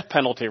had the death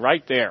penalty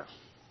right there.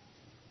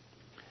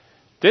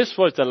 This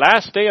was the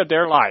last day of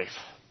their life.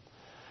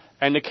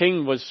 And the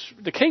king was,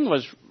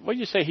 what do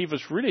you say, he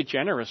was really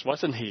generous,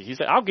 wasn't he? He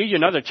said, I'll give you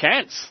another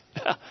chance.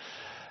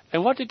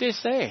 And what did they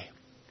say?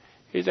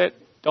 He said,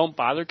 don't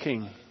bother,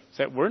 king. He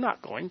said, we're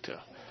not going to.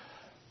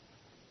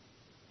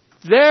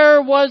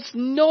 There was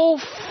no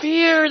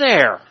fear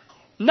there.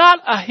 Not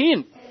a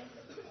hint.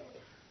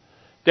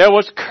 There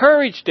was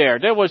courage there.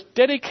 There was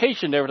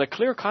dedication. There was a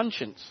clear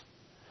conscience.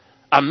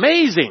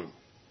 Amazing.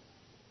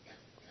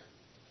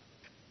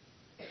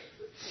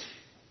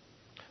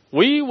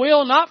 We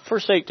will not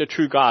forsake the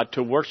true God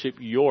to worship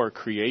your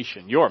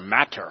creation, your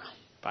matter,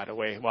 by the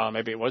way. Well,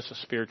 maybe it was a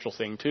spiritual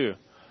thing too.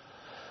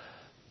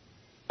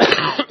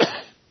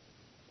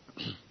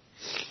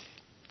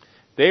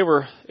 They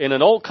were, in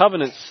an old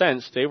covenant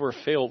sense, they were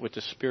filled with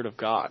the Spirit of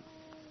God.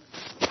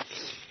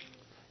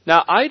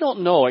 Now, I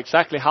don't know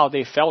exactly how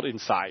they felt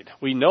inside.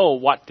 We know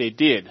what they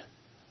did.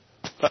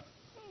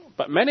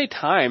 But many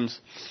times,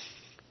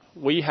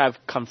 we have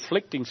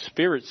conflicting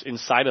spirits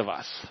inside of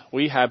us.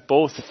 We have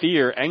both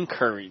fear and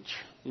courage.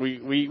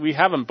 We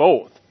have them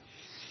both.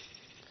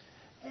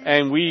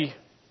 And we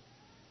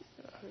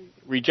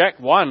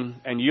reject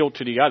one and yield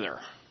to the other.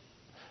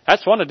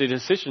 That's one of the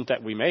decisions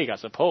that we make, I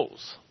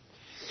suppose.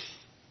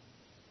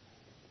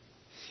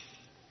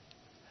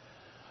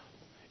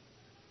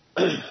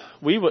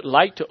 We would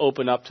like to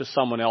open up to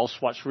someone else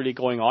what's really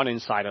going on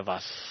inside of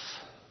us.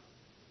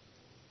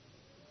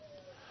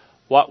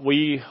 What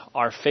we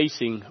are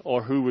facing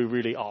or who we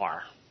really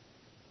are.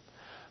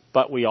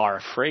 But we are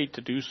afraid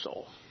to do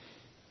so.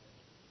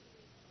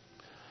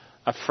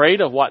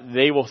 Afraid of what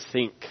they will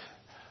think.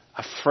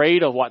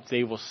 Afraid of what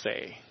they will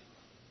say.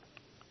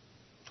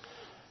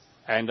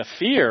 And the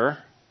fear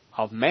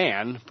of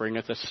man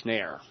bringeth a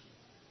snare.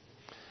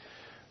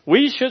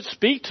 We should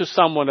speak to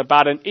someone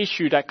about an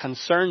issue that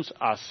concerns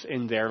us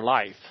in their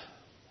life.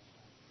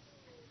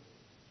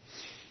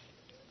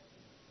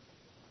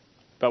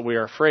 But we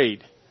are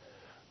afraid.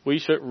 We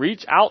should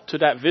reach out to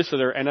that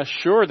visitor and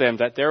assure them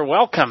that they're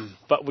welcome,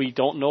 but we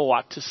don't know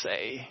what to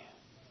say.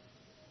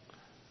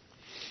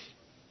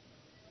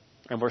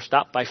 And we're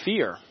stopped by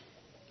fear.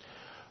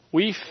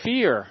 We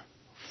fear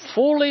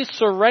fully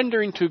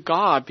surrendering to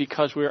God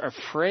because we're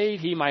afraid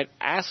He might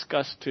ask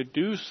us to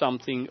do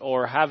something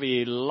or have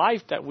a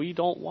life that we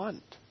don't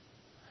want.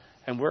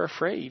 And we're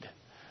afraid.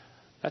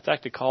 That's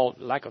actually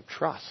called lack of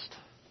trust.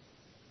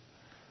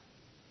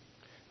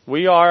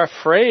 We are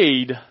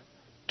afraid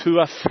to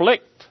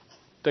afflict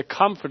the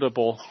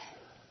comfortable,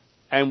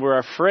 and we're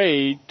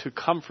afraid to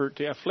comfort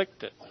the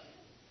afflicted.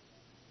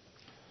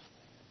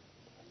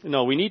 You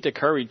know, we need the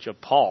courage of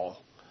Paul.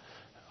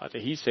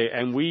 He said,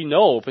 and we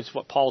know, this is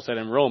what Paul said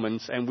in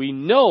Romans, and we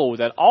know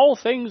that all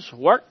things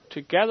work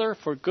together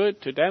for good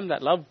to them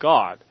that love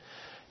God.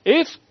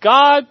 If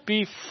God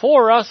be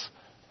for us,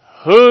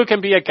 who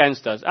can be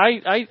against us?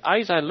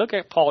 As I look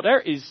at Paul,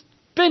 there has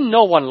been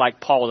no one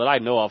like Paul that I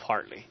know of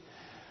hardly.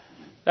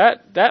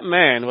 That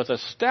man was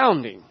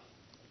astounding.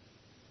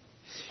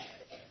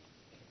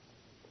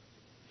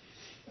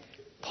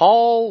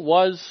 Paul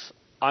was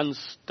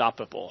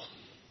unstoppable.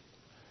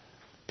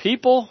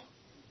 People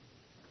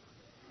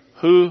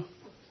who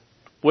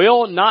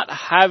will not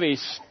have a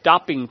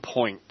stopping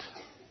point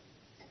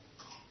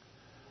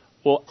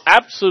will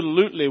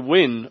absolutely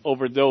win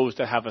over those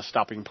that have a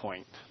stopping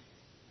point.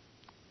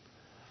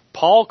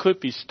 Paul could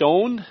be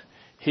stoned,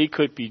 he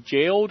could be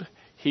jailed,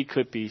 he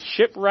could be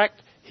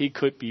shipwrecked, he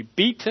could be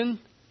beaten,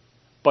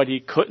 but he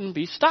couldn't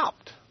be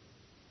stopped.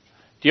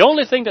 The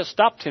only thing that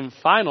stopped him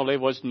finally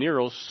was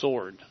Nero's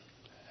sword,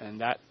 and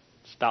that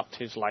stopped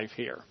his life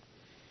here.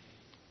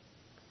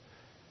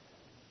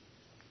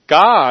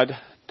 God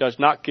does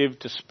not give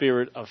the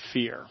spirit of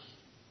fear.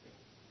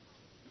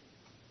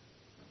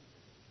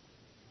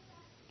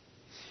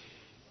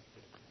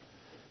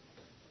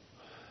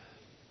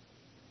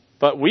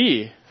 But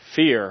we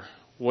fear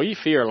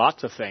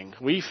lots of things.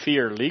 We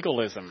fear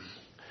legalism.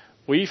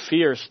 We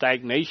fear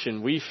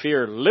stagnation. We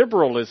fear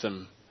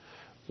liberalism.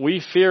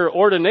 We fear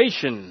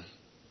ordination.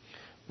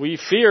 We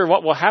fear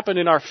what will happen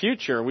in our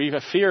future. We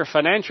fear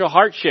financial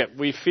hardship.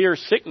 We fear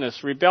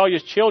sickness,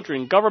 rebellious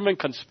children, government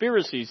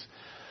conspiracies,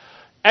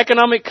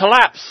 economic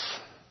collapse.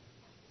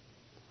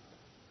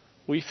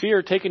 We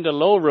fear taking the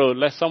low road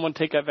lest someone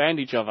take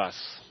advantage of us.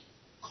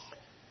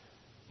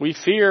 We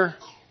fear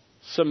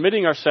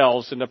submitting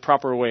ourselves in the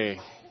proper way.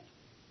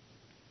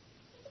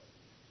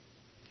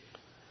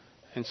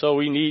 And so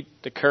we need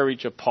the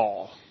courage of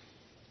Paul.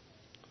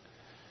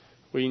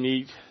 We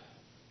need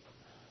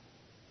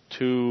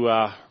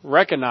to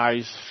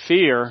recognize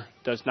fear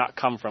does not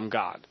come from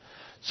God.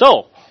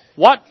 So,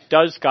 what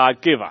does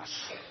God give us?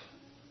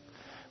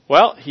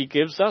 Well, He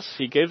gives us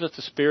the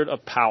spirit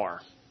of power.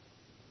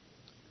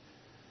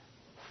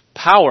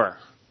 Power,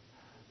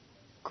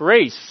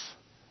 grace,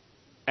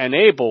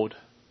 enabled,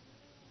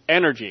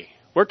 energy.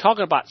 We're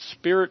talking about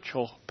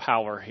spiritual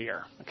power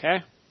here,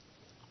 okay?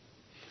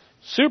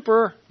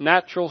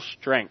 Supernatural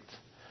strength.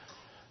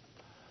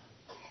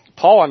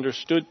 Paul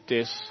understood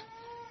this.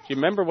 Do you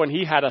remember when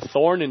he had a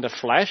thorn in the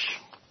flesh?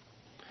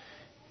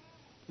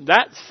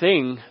 That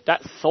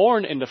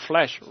thorn in the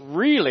flesh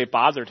really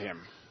bothered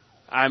him.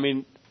 I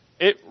mean,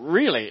 it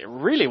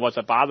really was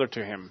a bother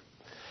to him.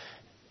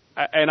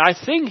 And I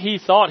think he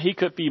thought he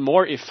could be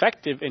more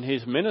effective in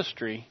his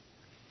ministry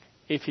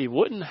if he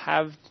wouldn't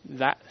have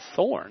that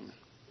thorn.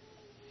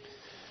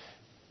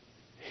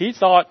 He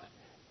thought,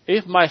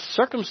 if my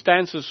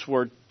circumstances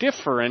were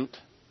different,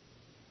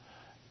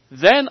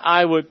 then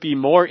I would be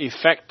more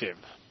effective.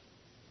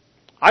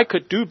 I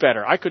could do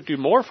better. I could do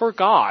more for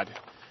God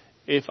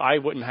if I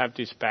wouldn't have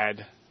this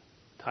bad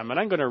time. And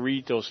I'm going to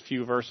read those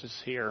few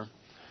verses here.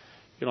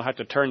 You don't have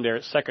to turn there.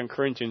 It's 2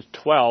 Corinthians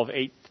 12,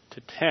 8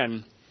 to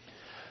 10.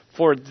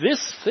 For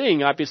this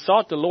thing I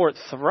besought the Lord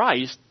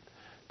thrice,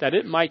 that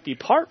it might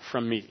depart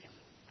from me.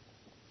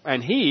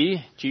 And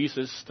He,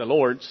 Jesus the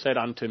Lord, said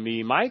unto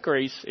me, My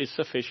grace is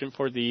sufficient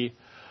for thee,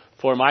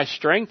 for my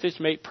strength is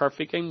made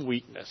perfect in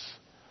weakness.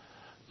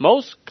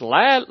 Most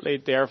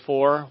gladly,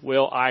 therefore,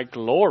 will I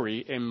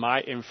glory in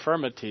my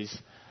infirmities,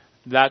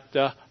 that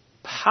the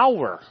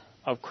power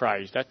of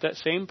Christ, that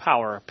same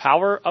power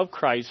of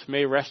Christ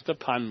may rest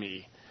upon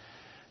me.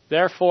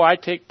 Therefore I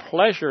take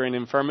pleasure in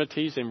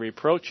infirmities, in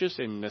reproaches,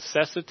 in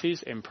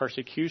necessities, in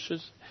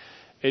persecutions,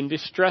 in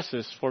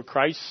distresses for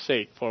Christ's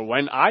sake. For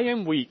when I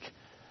am weak,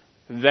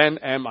 then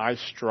am I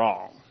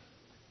strong.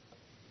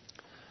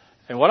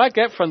 And what I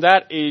get from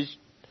that is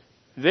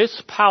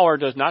this power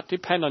does not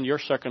depend on your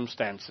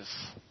circumstances.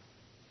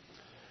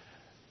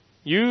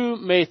 You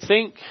may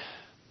think,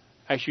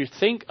 as you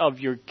think of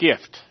your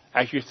gift,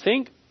 as you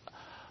think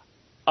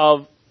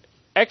of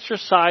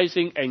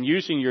exercising and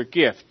using your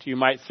gift, you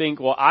might think,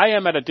 well, I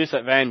am at a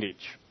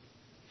disadvantage.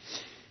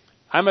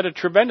 I'm at a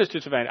tremendous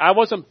disadvantage. I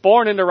wasn't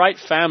born in the right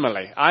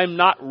family. I'm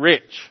not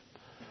rich.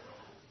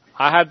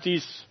 I have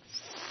these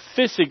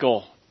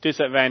physical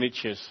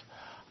disadvantages.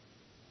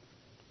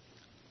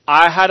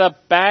 I had a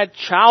bad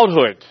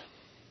childhood.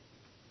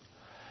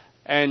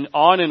 And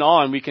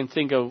on we can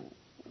think of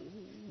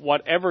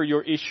whatever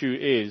your issue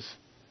is.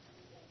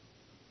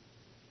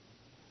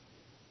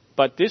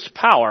 But this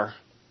power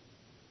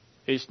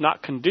is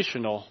not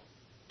conditional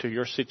to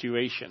your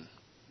situation.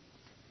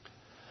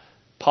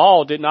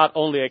 Paul did not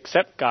only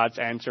accept God's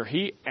answer,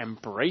 he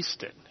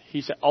embraced it.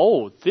 He said,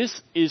 oh,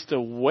 this is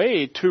the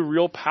way to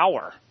real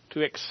power,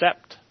 to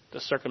accept the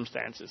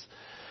circumstances.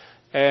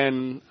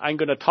 And I'm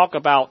going to talk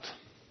about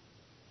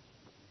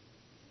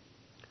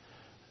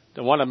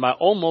one of my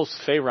almost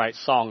favorite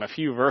songs, a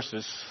few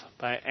verses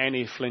by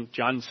Annie Flint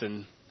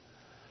Johnson.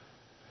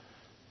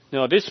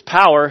 Now, this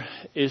power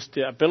is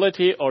the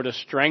ability or the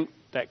strength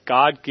that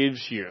God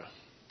gives you.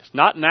 It's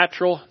not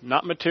natural,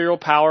 not material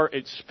power,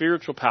 it's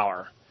spiritual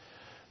power.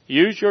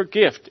 Use your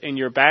gift in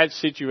your bad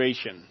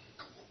situation.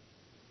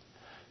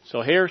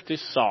 So here's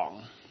this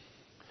song.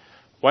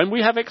 When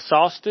we have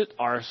exhausted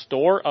our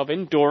store of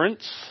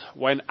endurance,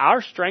 when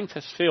our strength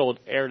has failed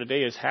ere the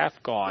day is half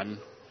gone,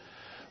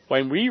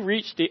 when we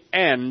reach the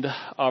end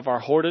of our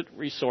hoarded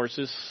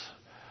resources,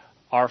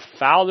 our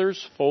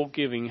Father's full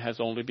giving has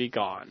only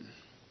begun.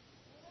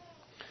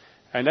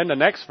 And then the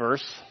next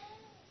verse,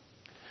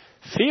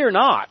 Fear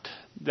not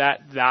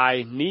that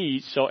thy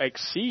needs shall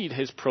exceed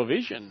his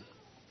provision.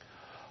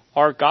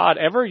 Our God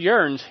ever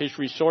yearns his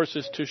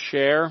resources to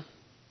share.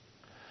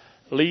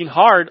 Lean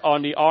hard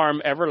on the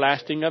arm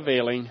everlasting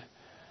availing.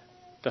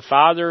 The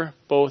Father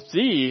both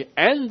thee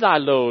and thy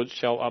load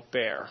shall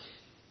upbear.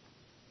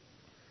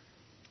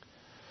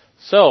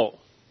 So,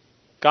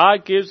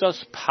 God gives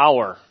us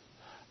power.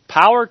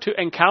 Power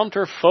to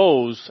encounter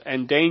foes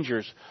and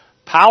dangers.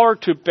 Power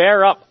to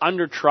bear up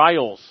under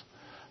trials.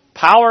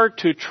 Power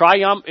to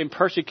triumph in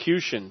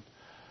persecution.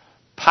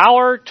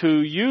 Power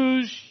to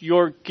use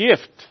your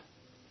gift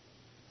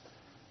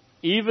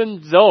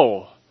even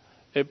though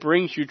it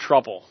brings you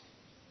trouble.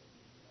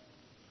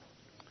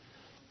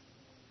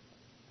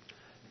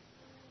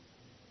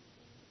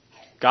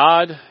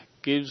 God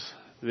gives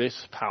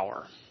this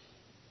power.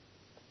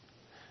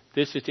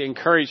 This is the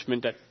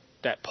encouragement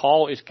that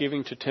Paul is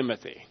giving to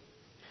Timothy.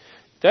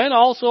 Then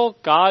also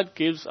God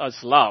gives us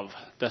love,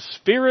 the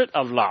spirit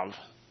of love.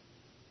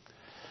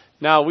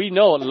 Now we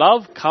know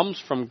love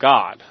comes from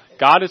God.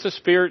 God is a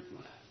spirit.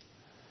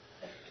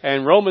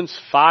 And Romans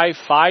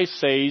 5:5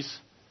 says,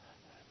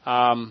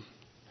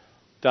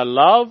 the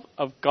love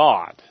of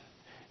God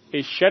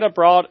is shed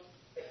abroad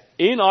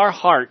in our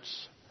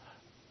hearts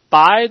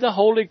by the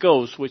Holy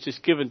Ghost, which is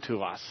given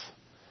to us.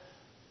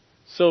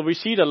 So we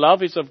see the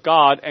love is of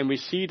God, and we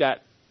see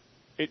that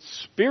it's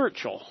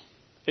spiritual.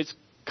 It's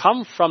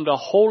come from the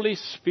Holy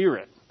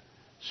Spirit.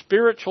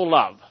 Spiritual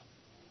love.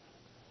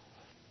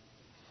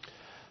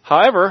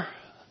 However,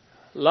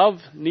 love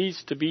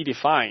needs to be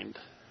defined.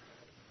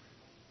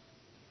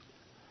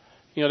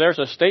 You know, there's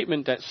a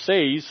statement that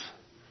says,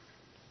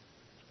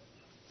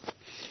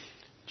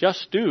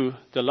 just do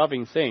the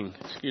loving thing.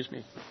 Excuse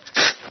me.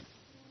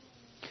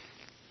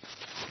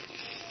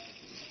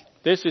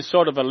 This is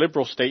sort of a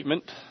liberal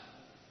statement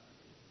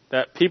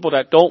that people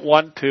that don't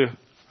want to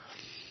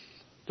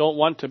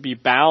be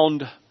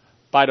bound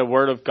by the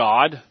Word of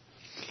God,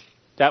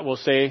 that will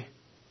say,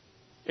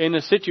 in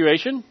a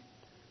situation,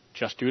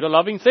 just do the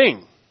loving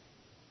thing.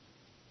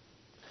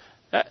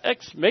 That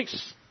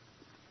makes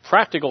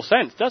practical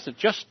sense, doesn't it?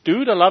 Just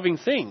do the loving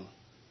thing.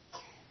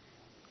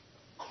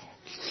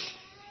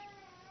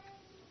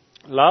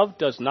 Love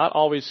does not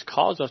always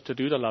cause us to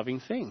do the loving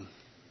thing.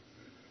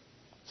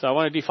 So I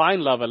want to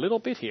define love a little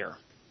bit here.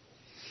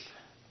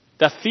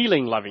 The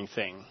feeling loving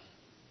thing.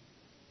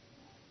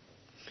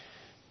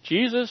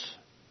 Jesus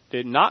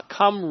did not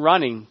come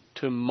running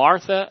to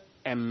Martha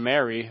and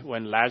Mary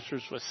when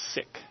Lazarus was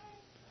sick.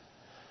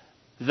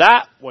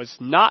 That was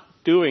not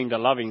doing the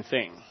loving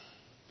thing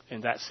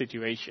in that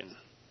situation.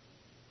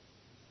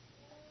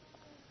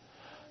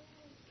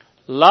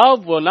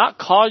 Love will not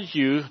cause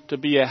you to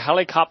be a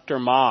helicopter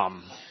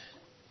mom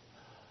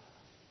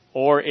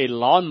or a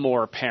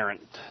lawnmower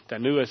parent, the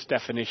newest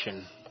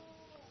definition.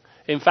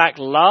 In fact,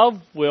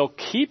 love will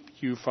keep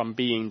you from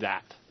being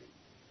that.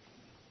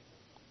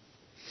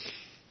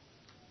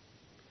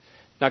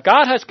 Now,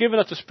 God has given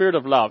us the spirit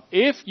of love.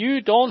 If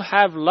you don't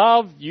have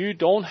love, you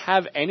don't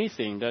have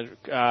anything. 1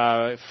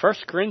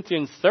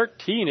 Corinthians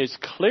 13 is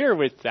clear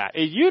with that.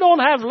 If you don't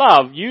have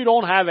love, you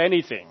don't have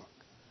anything.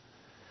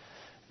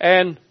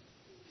 And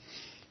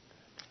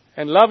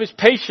love is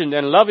patient,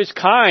 and love is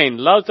kind.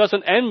 Love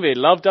doesn't envy.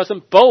 Love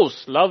doesn't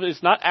boast. Love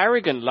is not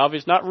arrogant. Love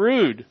is not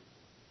rude.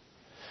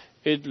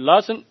 It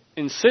doesn't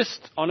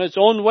insist on its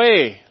own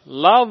way.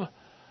 Love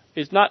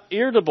is not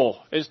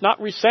irritable. It's not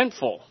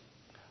resentful.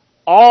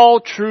 All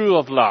true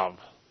of love.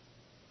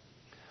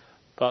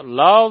 But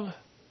love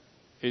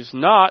is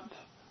not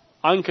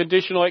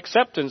unconditional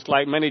acceptance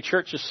like many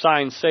churches'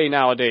 signs say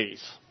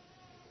nowadays.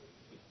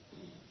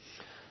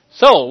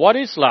 So, what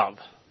is love?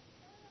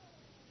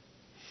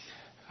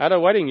 At a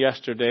wedding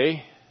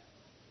yesterday,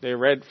 they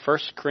read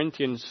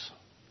Ephesians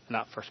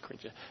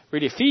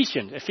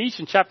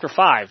chapter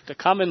 5, the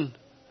common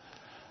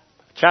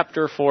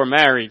chapter for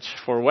marriage,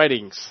 for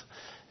weddings.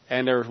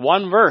 And there's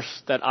one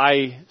verse that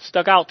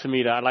stuck out to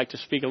me that I'd like to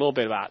speak a little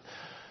bit about.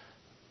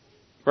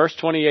 Verse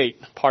 28,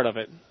 part of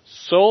it.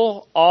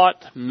 So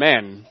ought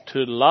men to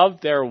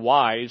love their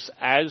wives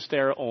as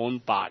their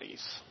own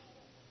bodies.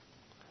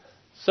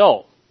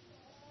 So,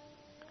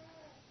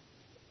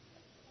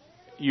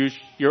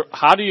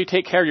 how do you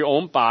take care of your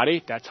own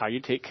body? That's how you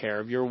take care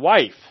of your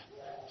wife.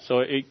 So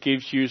it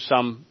gives you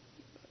some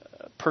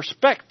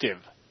perspective.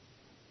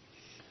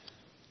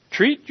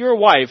 Treat your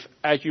wife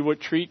as you would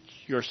treat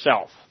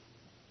yourself.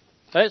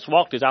 Let's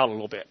walk this out a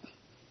little bit.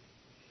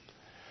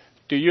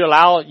 Do you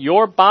allow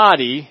your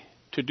body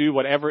to do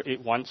whatever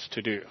it wants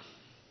to do?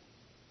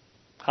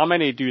 How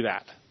many do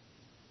that?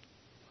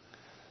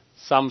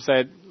 Some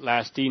said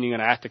last evening,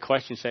 and I asked the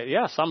question, said,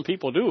 yeah, some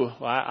people do.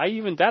 Well,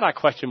 I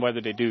question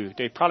whether they do.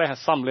 They probably have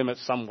some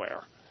limits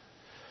somewhere.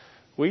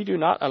 We do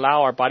not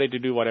allow our body to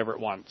do whatever it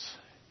wants.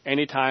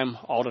 Anytime,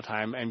 all the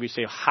time. And we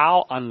say,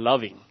 how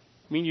unloving.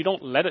 I mean, you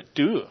don't let it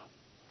do.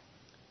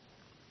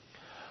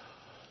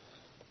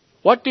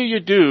 What do you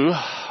do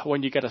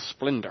when you get a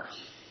splinter?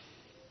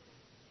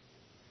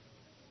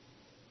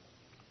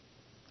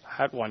 I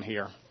had one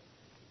here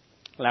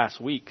last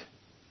week.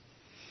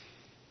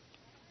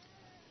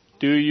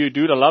 Do you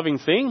do the loving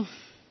thing?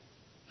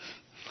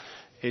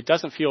 It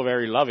doesn't feel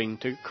very loving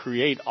to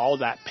create all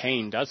that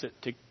pain, does it?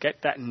 To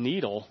get that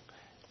needle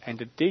and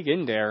to dig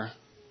in there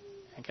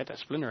and get that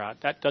splinter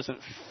out. That doesn't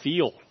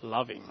feel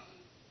loving.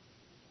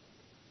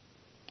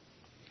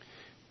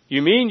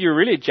 You mean you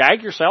really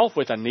jag yourself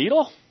with a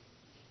needle?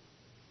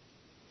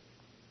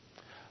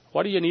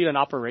 What do you need an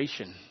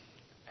operation?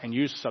 And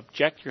you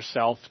subject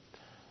yourself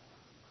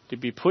to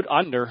be put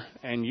under,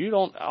 and you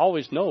don't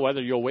always know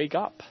whether you'll wake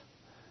up.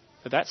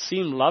 Does that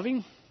seem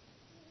loving?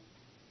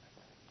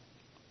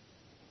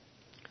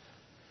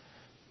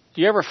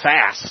 Do you ever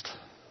fast?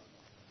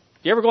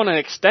 Do you ever go on an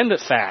extended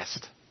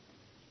fast?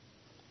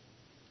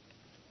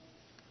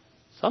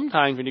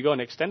 Sometimes when you go on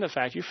an extended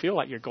fast, you feel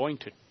like you're going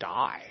to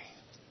die.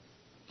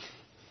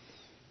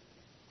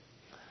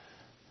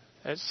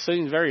 It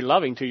seems very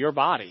loving to your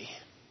body.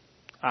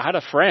 I had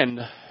a friend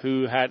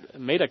who had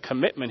made a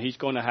commitment. He's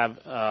going to have,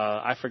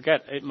 I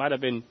forget, it might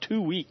have been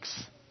 2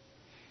 weeks.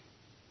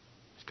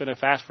 He's going to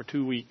fast for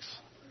 2 weeks.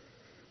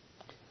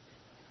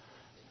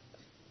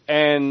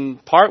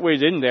 And partway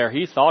in there,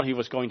 he thought he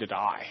was going to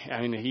die.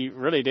 I mean, he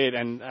really did.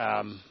 And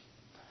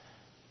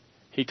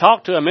he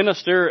talked to a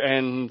minister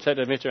and said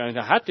to the minister,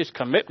 I had this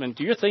commitment.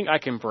 Do you think I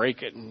can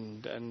break it?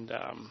 And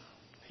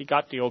he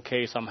got the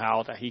okay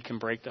somehow that he can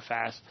break the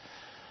fast.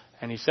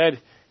 And he said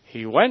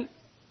he went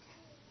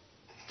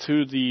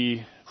to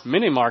the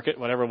mini market,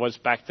 whatever it was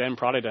back then,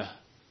 probably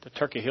the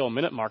Turkey Hill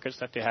minute markets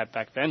that they had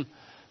back then,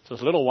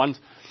 those little ones,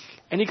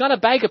 and he got a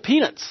bag of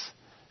peanuts,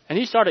 and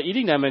he started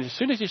eating them, and as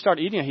soon as he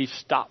started eating them, he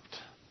stopped.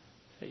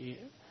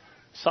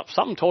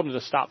 Something told him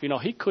to stop. You know,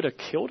 he could have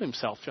killed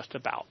himself just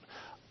about.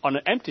 On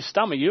an empty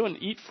stomach, you don't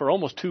eat for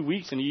almost 2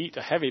 weeks, and you eat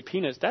the heavy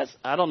peanuts.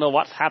 I don't know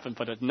what's happened,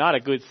 but it's not a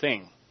good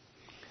thing.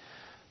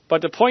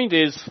 But the point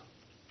is,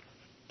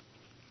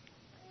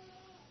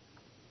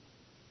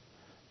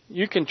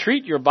 you can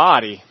treat your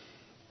body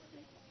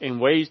in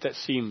ways that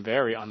seem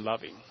very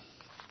unloving.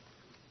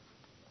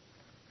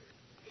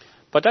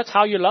 But that's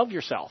how you love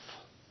yourself.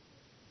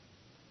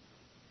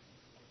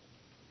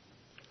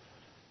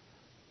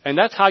 And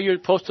that's how you're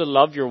supposed to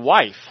love your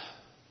wife.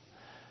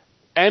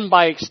 And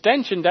by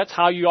extension, that's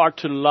how you are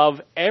to love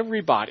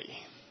everybody.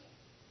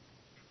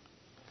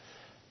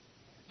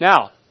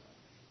 Now,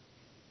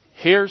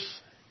 here's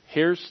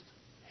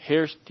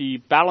the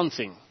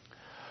balancing.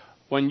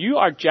 When you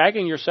are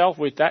jagging yourself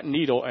with that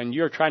needle and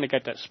you're trying to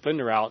get that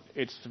splinter out,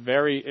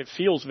 it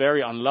feels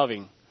very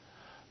unloving.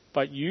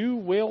 But you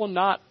will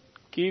not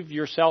give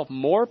yourself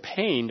more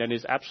pain than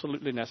is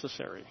absolutely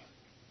necessary.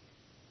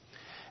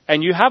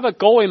 And you have a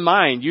goal in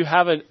mind. You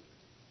have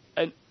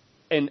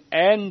an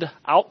end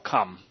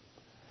outcome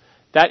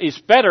that is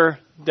better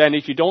than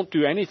if you don't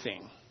do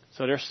anything.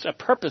 So there's a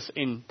purpose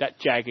in that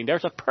jagging.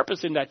 There's a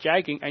purpose in that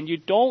jagging, and you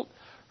don't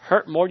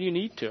hurt more than you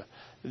need to.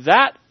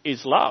 That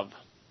is love.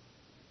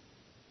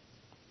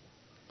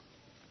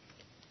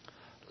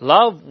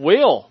 Love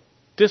will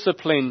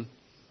discipline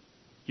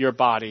your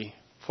body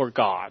for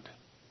God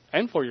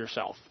and for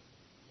yourself.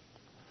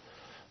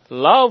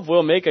 Love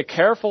will make a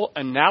careful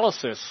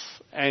analysis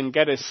and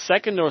get a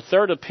second or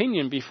third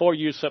opinion before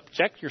you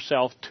subject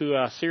yourself to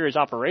a serious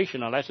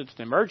operation unless it's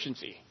an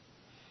emergency.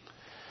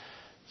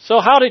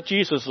 So how did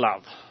Jesus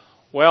love?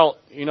 Well,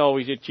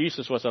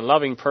 Jesus was a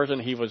loving person.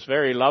 He was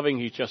very loving.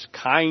 He's just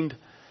kind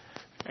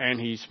and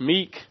he's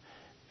meek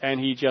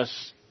and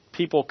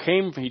people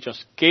came, he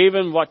just gave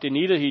them what they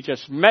needed. He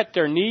just met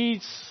their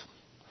needs.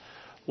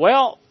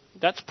 Well,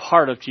 that's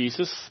part of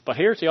Jesus. But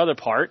here's the other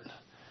part.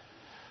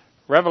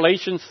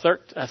 Revelation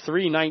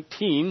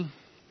 3:19.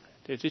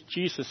 This is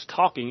Jesus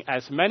talking.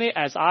 As many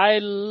as I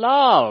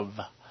loved.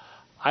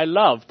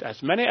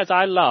 As many as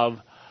I love,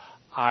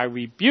 I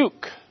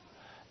rebuke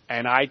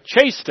and I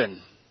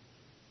chasten.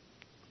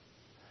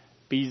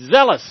 Be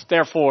zealous,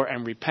 therefore,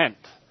 and repent.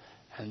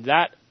 And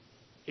that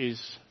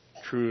is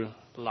true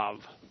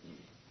love.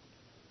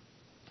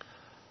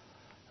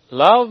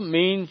 Love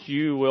means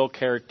you will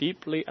care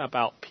deeply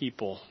about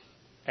people,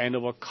 and it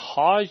will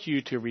cause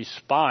you to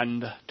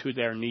respond to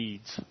their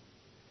needs,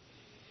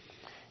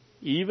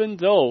 even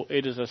though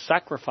it is a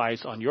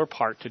sacrifice on your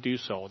part to do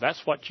so.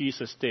 That's what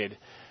Jesus did.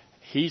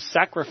 He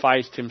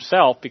sacrificed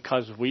himself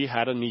because we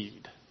had a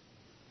need.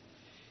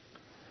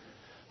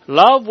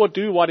 Love will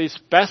do what is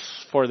best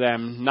for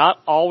them,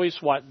 not always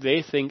what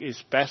they think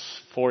is best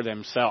for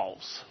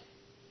themselves.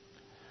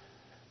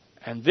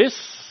 And this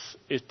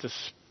is the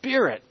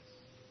spirit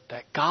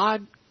that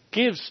God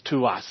gives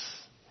to us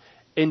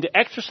in the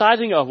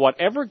exercising of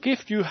whatever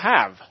gift you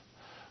have,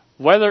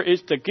 whether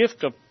it's the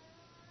gift of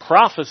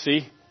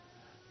prophecy,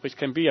 which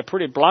can be a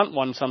pretty blunt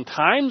one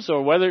sometimes,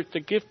 or whether it's the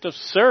gift of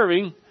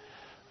serving,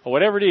 or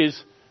whatever it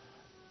is.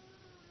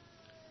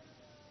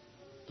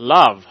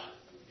 Love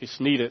is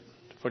needed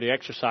for the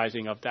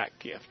exercising of that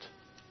gift.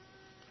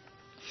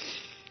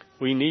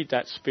 We need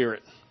that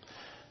spirit.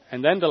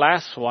 And then the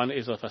last one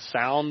is of a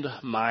sound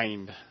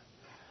mind.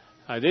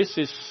 This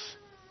is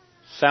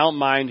sound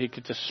mind.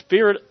 It's the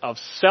spirit of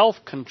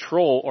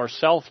self-control or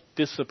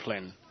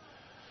self-discipline.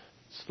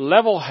 It's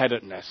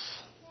level-headedness.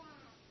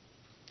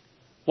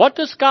 What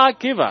does God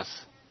give us?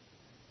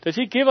 Does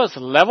He give us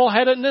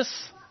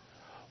level-headedness?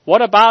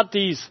 What about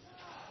these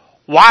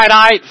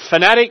wide-eyed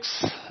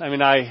fanatics? I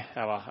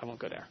won't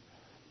go there.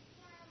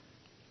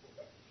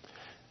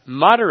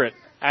 Moderate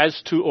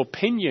as to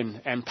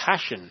opinion and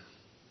passion.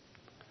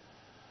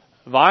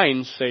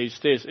 Vine says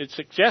this, it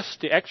suggests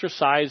the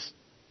exercise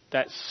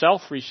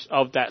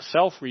of that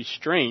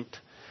self-restraint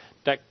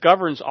that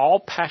governs all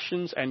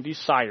passions and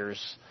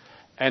desires,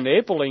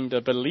 enabling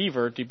the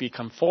believer to be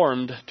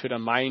conformed to the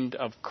mind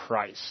of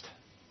Christ.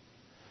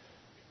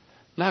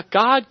 Now,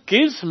 God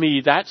gives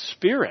me that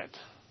spirit.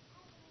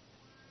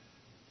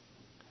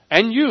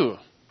 And you.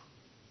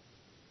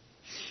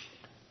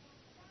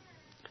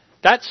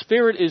 That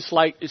spirit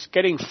is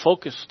getting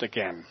focused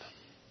again.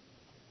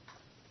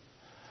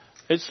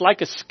 It's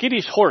like a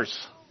skittish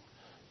horse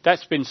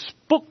that's been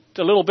spooked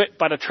a little bit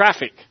by the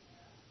traffic.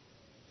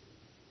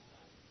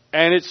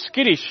 And it's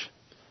skittish,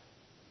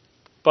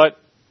 but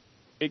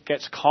it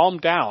gets calmed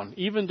down,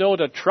 even though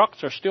the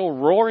trucks are still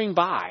roaring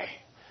by.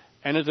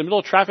 And in the middle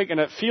of traffic, and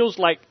it feels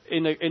like,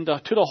 to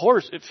the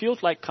horse, it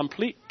feels like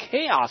complete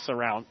chaos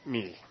around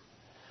me.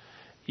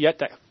 Yet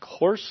that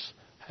horse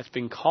has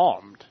been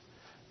calmed.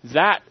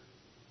 That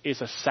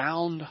is a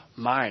sound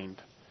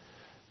mind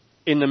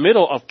in the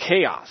middle of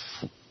chaos.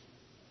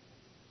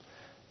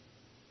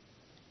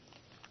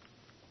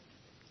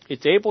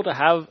 It's able to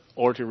have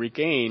or to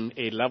regain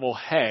a level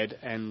head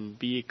and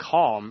be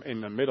calm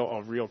in the middle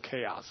of real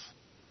chaos.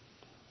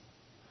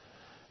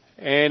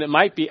 And it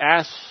might be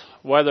asked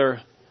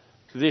whether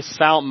this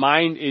sound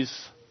mind is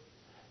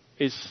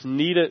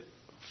needed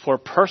for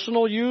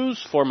personal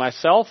use, for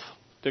myself,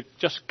 to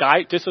just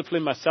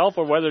discipline myself,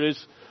 or whether it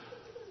is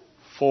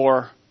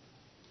for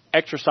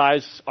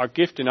exercise our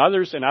gift in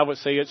others. And I would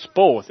say it's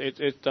both.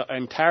 It's the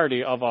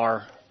entirety of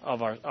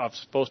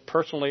both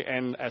personally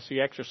and as we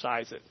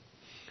exercise it.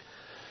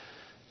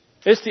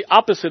 It's the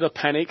opposite of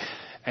panic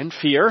and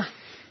fear.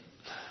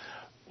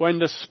 When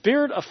the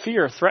spirit of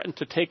fear threatens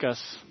to take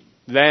us,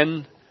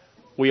 then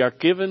we are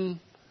given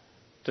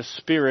the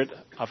spirit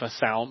of a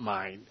sound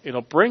mind.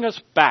 It'll bring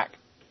us back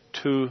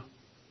to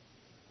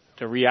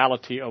the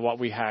reality of what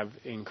we have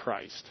in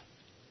Christ.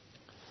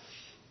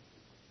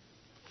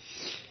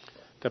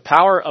 The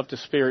power of the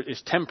Spirit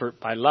is tempered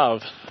by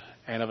love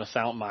and of a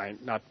sound mind.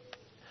 Now,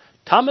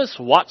 Thomas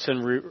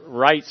Watson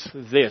writes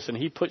this, and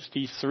he puts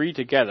these three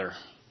together.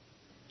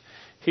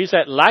 He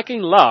said,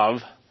 lacking love,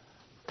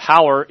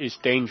 power is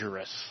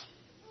dangerous.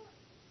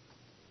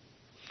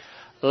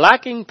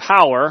 Lacking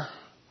power,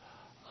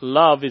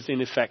 love is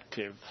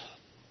ineffective.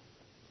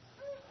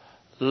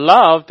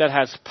 Love that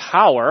has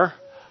power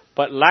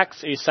but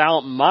lacks a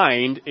sound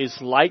mind is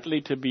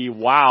likely to be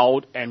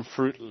wild and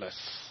fruitless.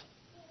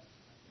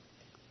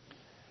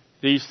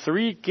 These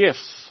three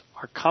gifts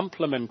are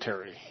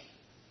complementary.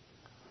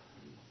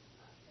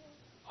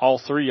 All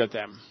three of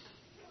them.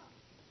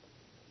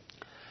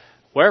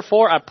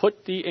 Wherefore I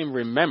put thee in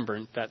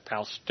remembrance that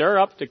thou stir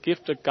up the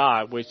gift of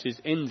God which is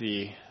in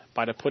thee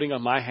by the putting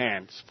of my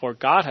hands. For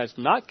God has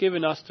not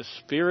given us the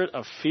spirit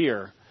of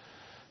fear,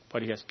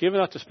 but He has given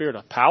us the spirit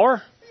of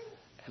power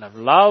and of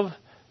love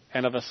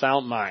and of a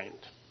sound mind.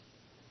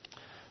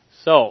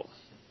 So,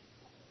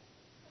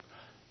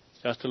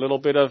 just a little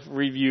bit of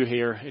review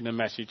here in the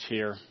message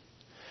here.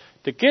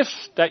 The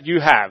gifts that you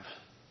have,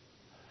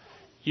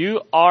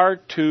 you are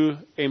to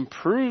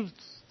improve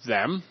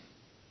them,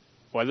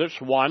 whether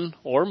it's one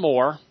or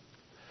more,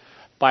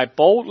 by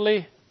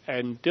boldly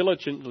and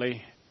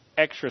diligently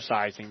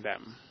exercising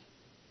them.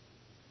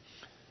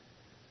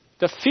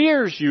 The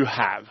fears you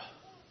have,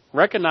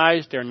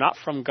 recognize they're not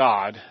from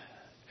God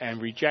and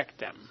reject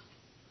them.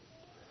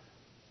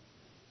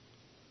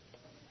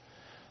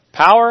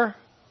 Power,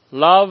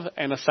 love,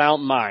 and a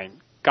sound mind.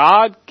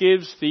 God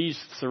gives these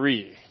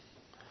three.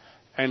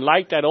 And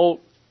like that old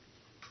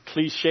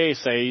cliche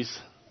says,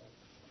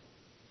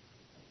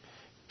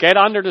 get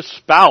under the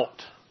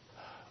spout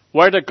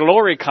where the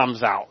glory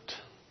comes out.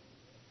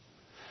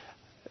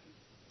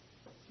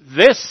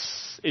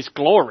 This is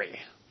glory.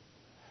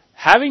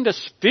 Having the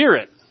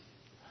spirit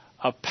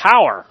of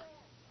power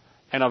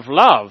and of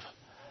love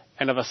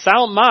and of a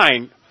sound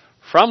mind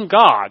from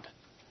God,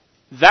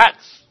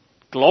 that's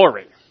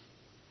glory.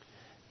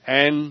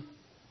 And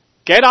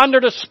get under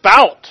the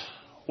spout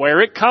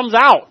where it comes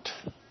out,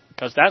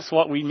 because that's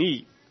what we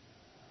need.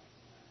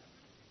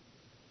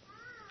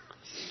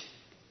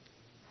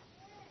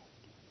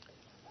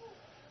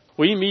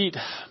 We meet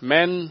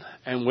men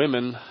and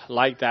women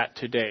like that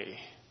today.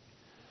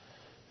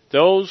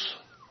 Those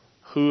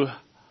who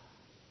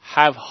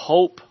have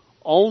hope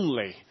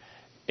only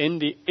in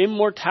the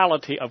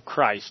immortality of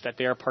Christ that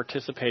they are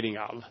participating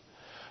of.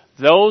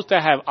 Those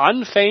that have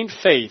unfeigned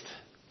faith.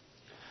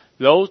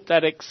 Those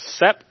that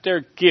accept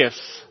their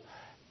gifts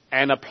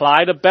and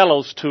apply the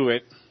bellows to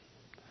it.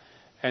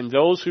 And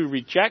those who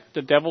reject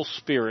the devil's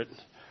spirit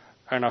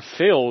and are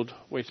filled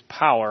with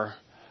power,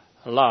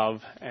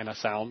 love, and a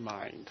sound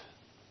mind.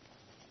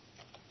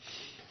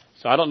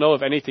 So I don't know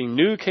if anything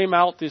new came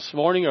out this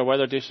morning or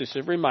whether this is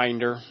a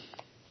reminder.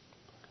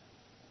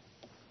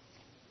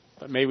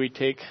 But may we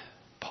take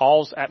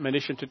Paul's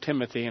admonition to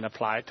Timothy and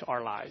apply it to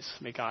our lives.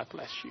 May God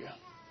bless you.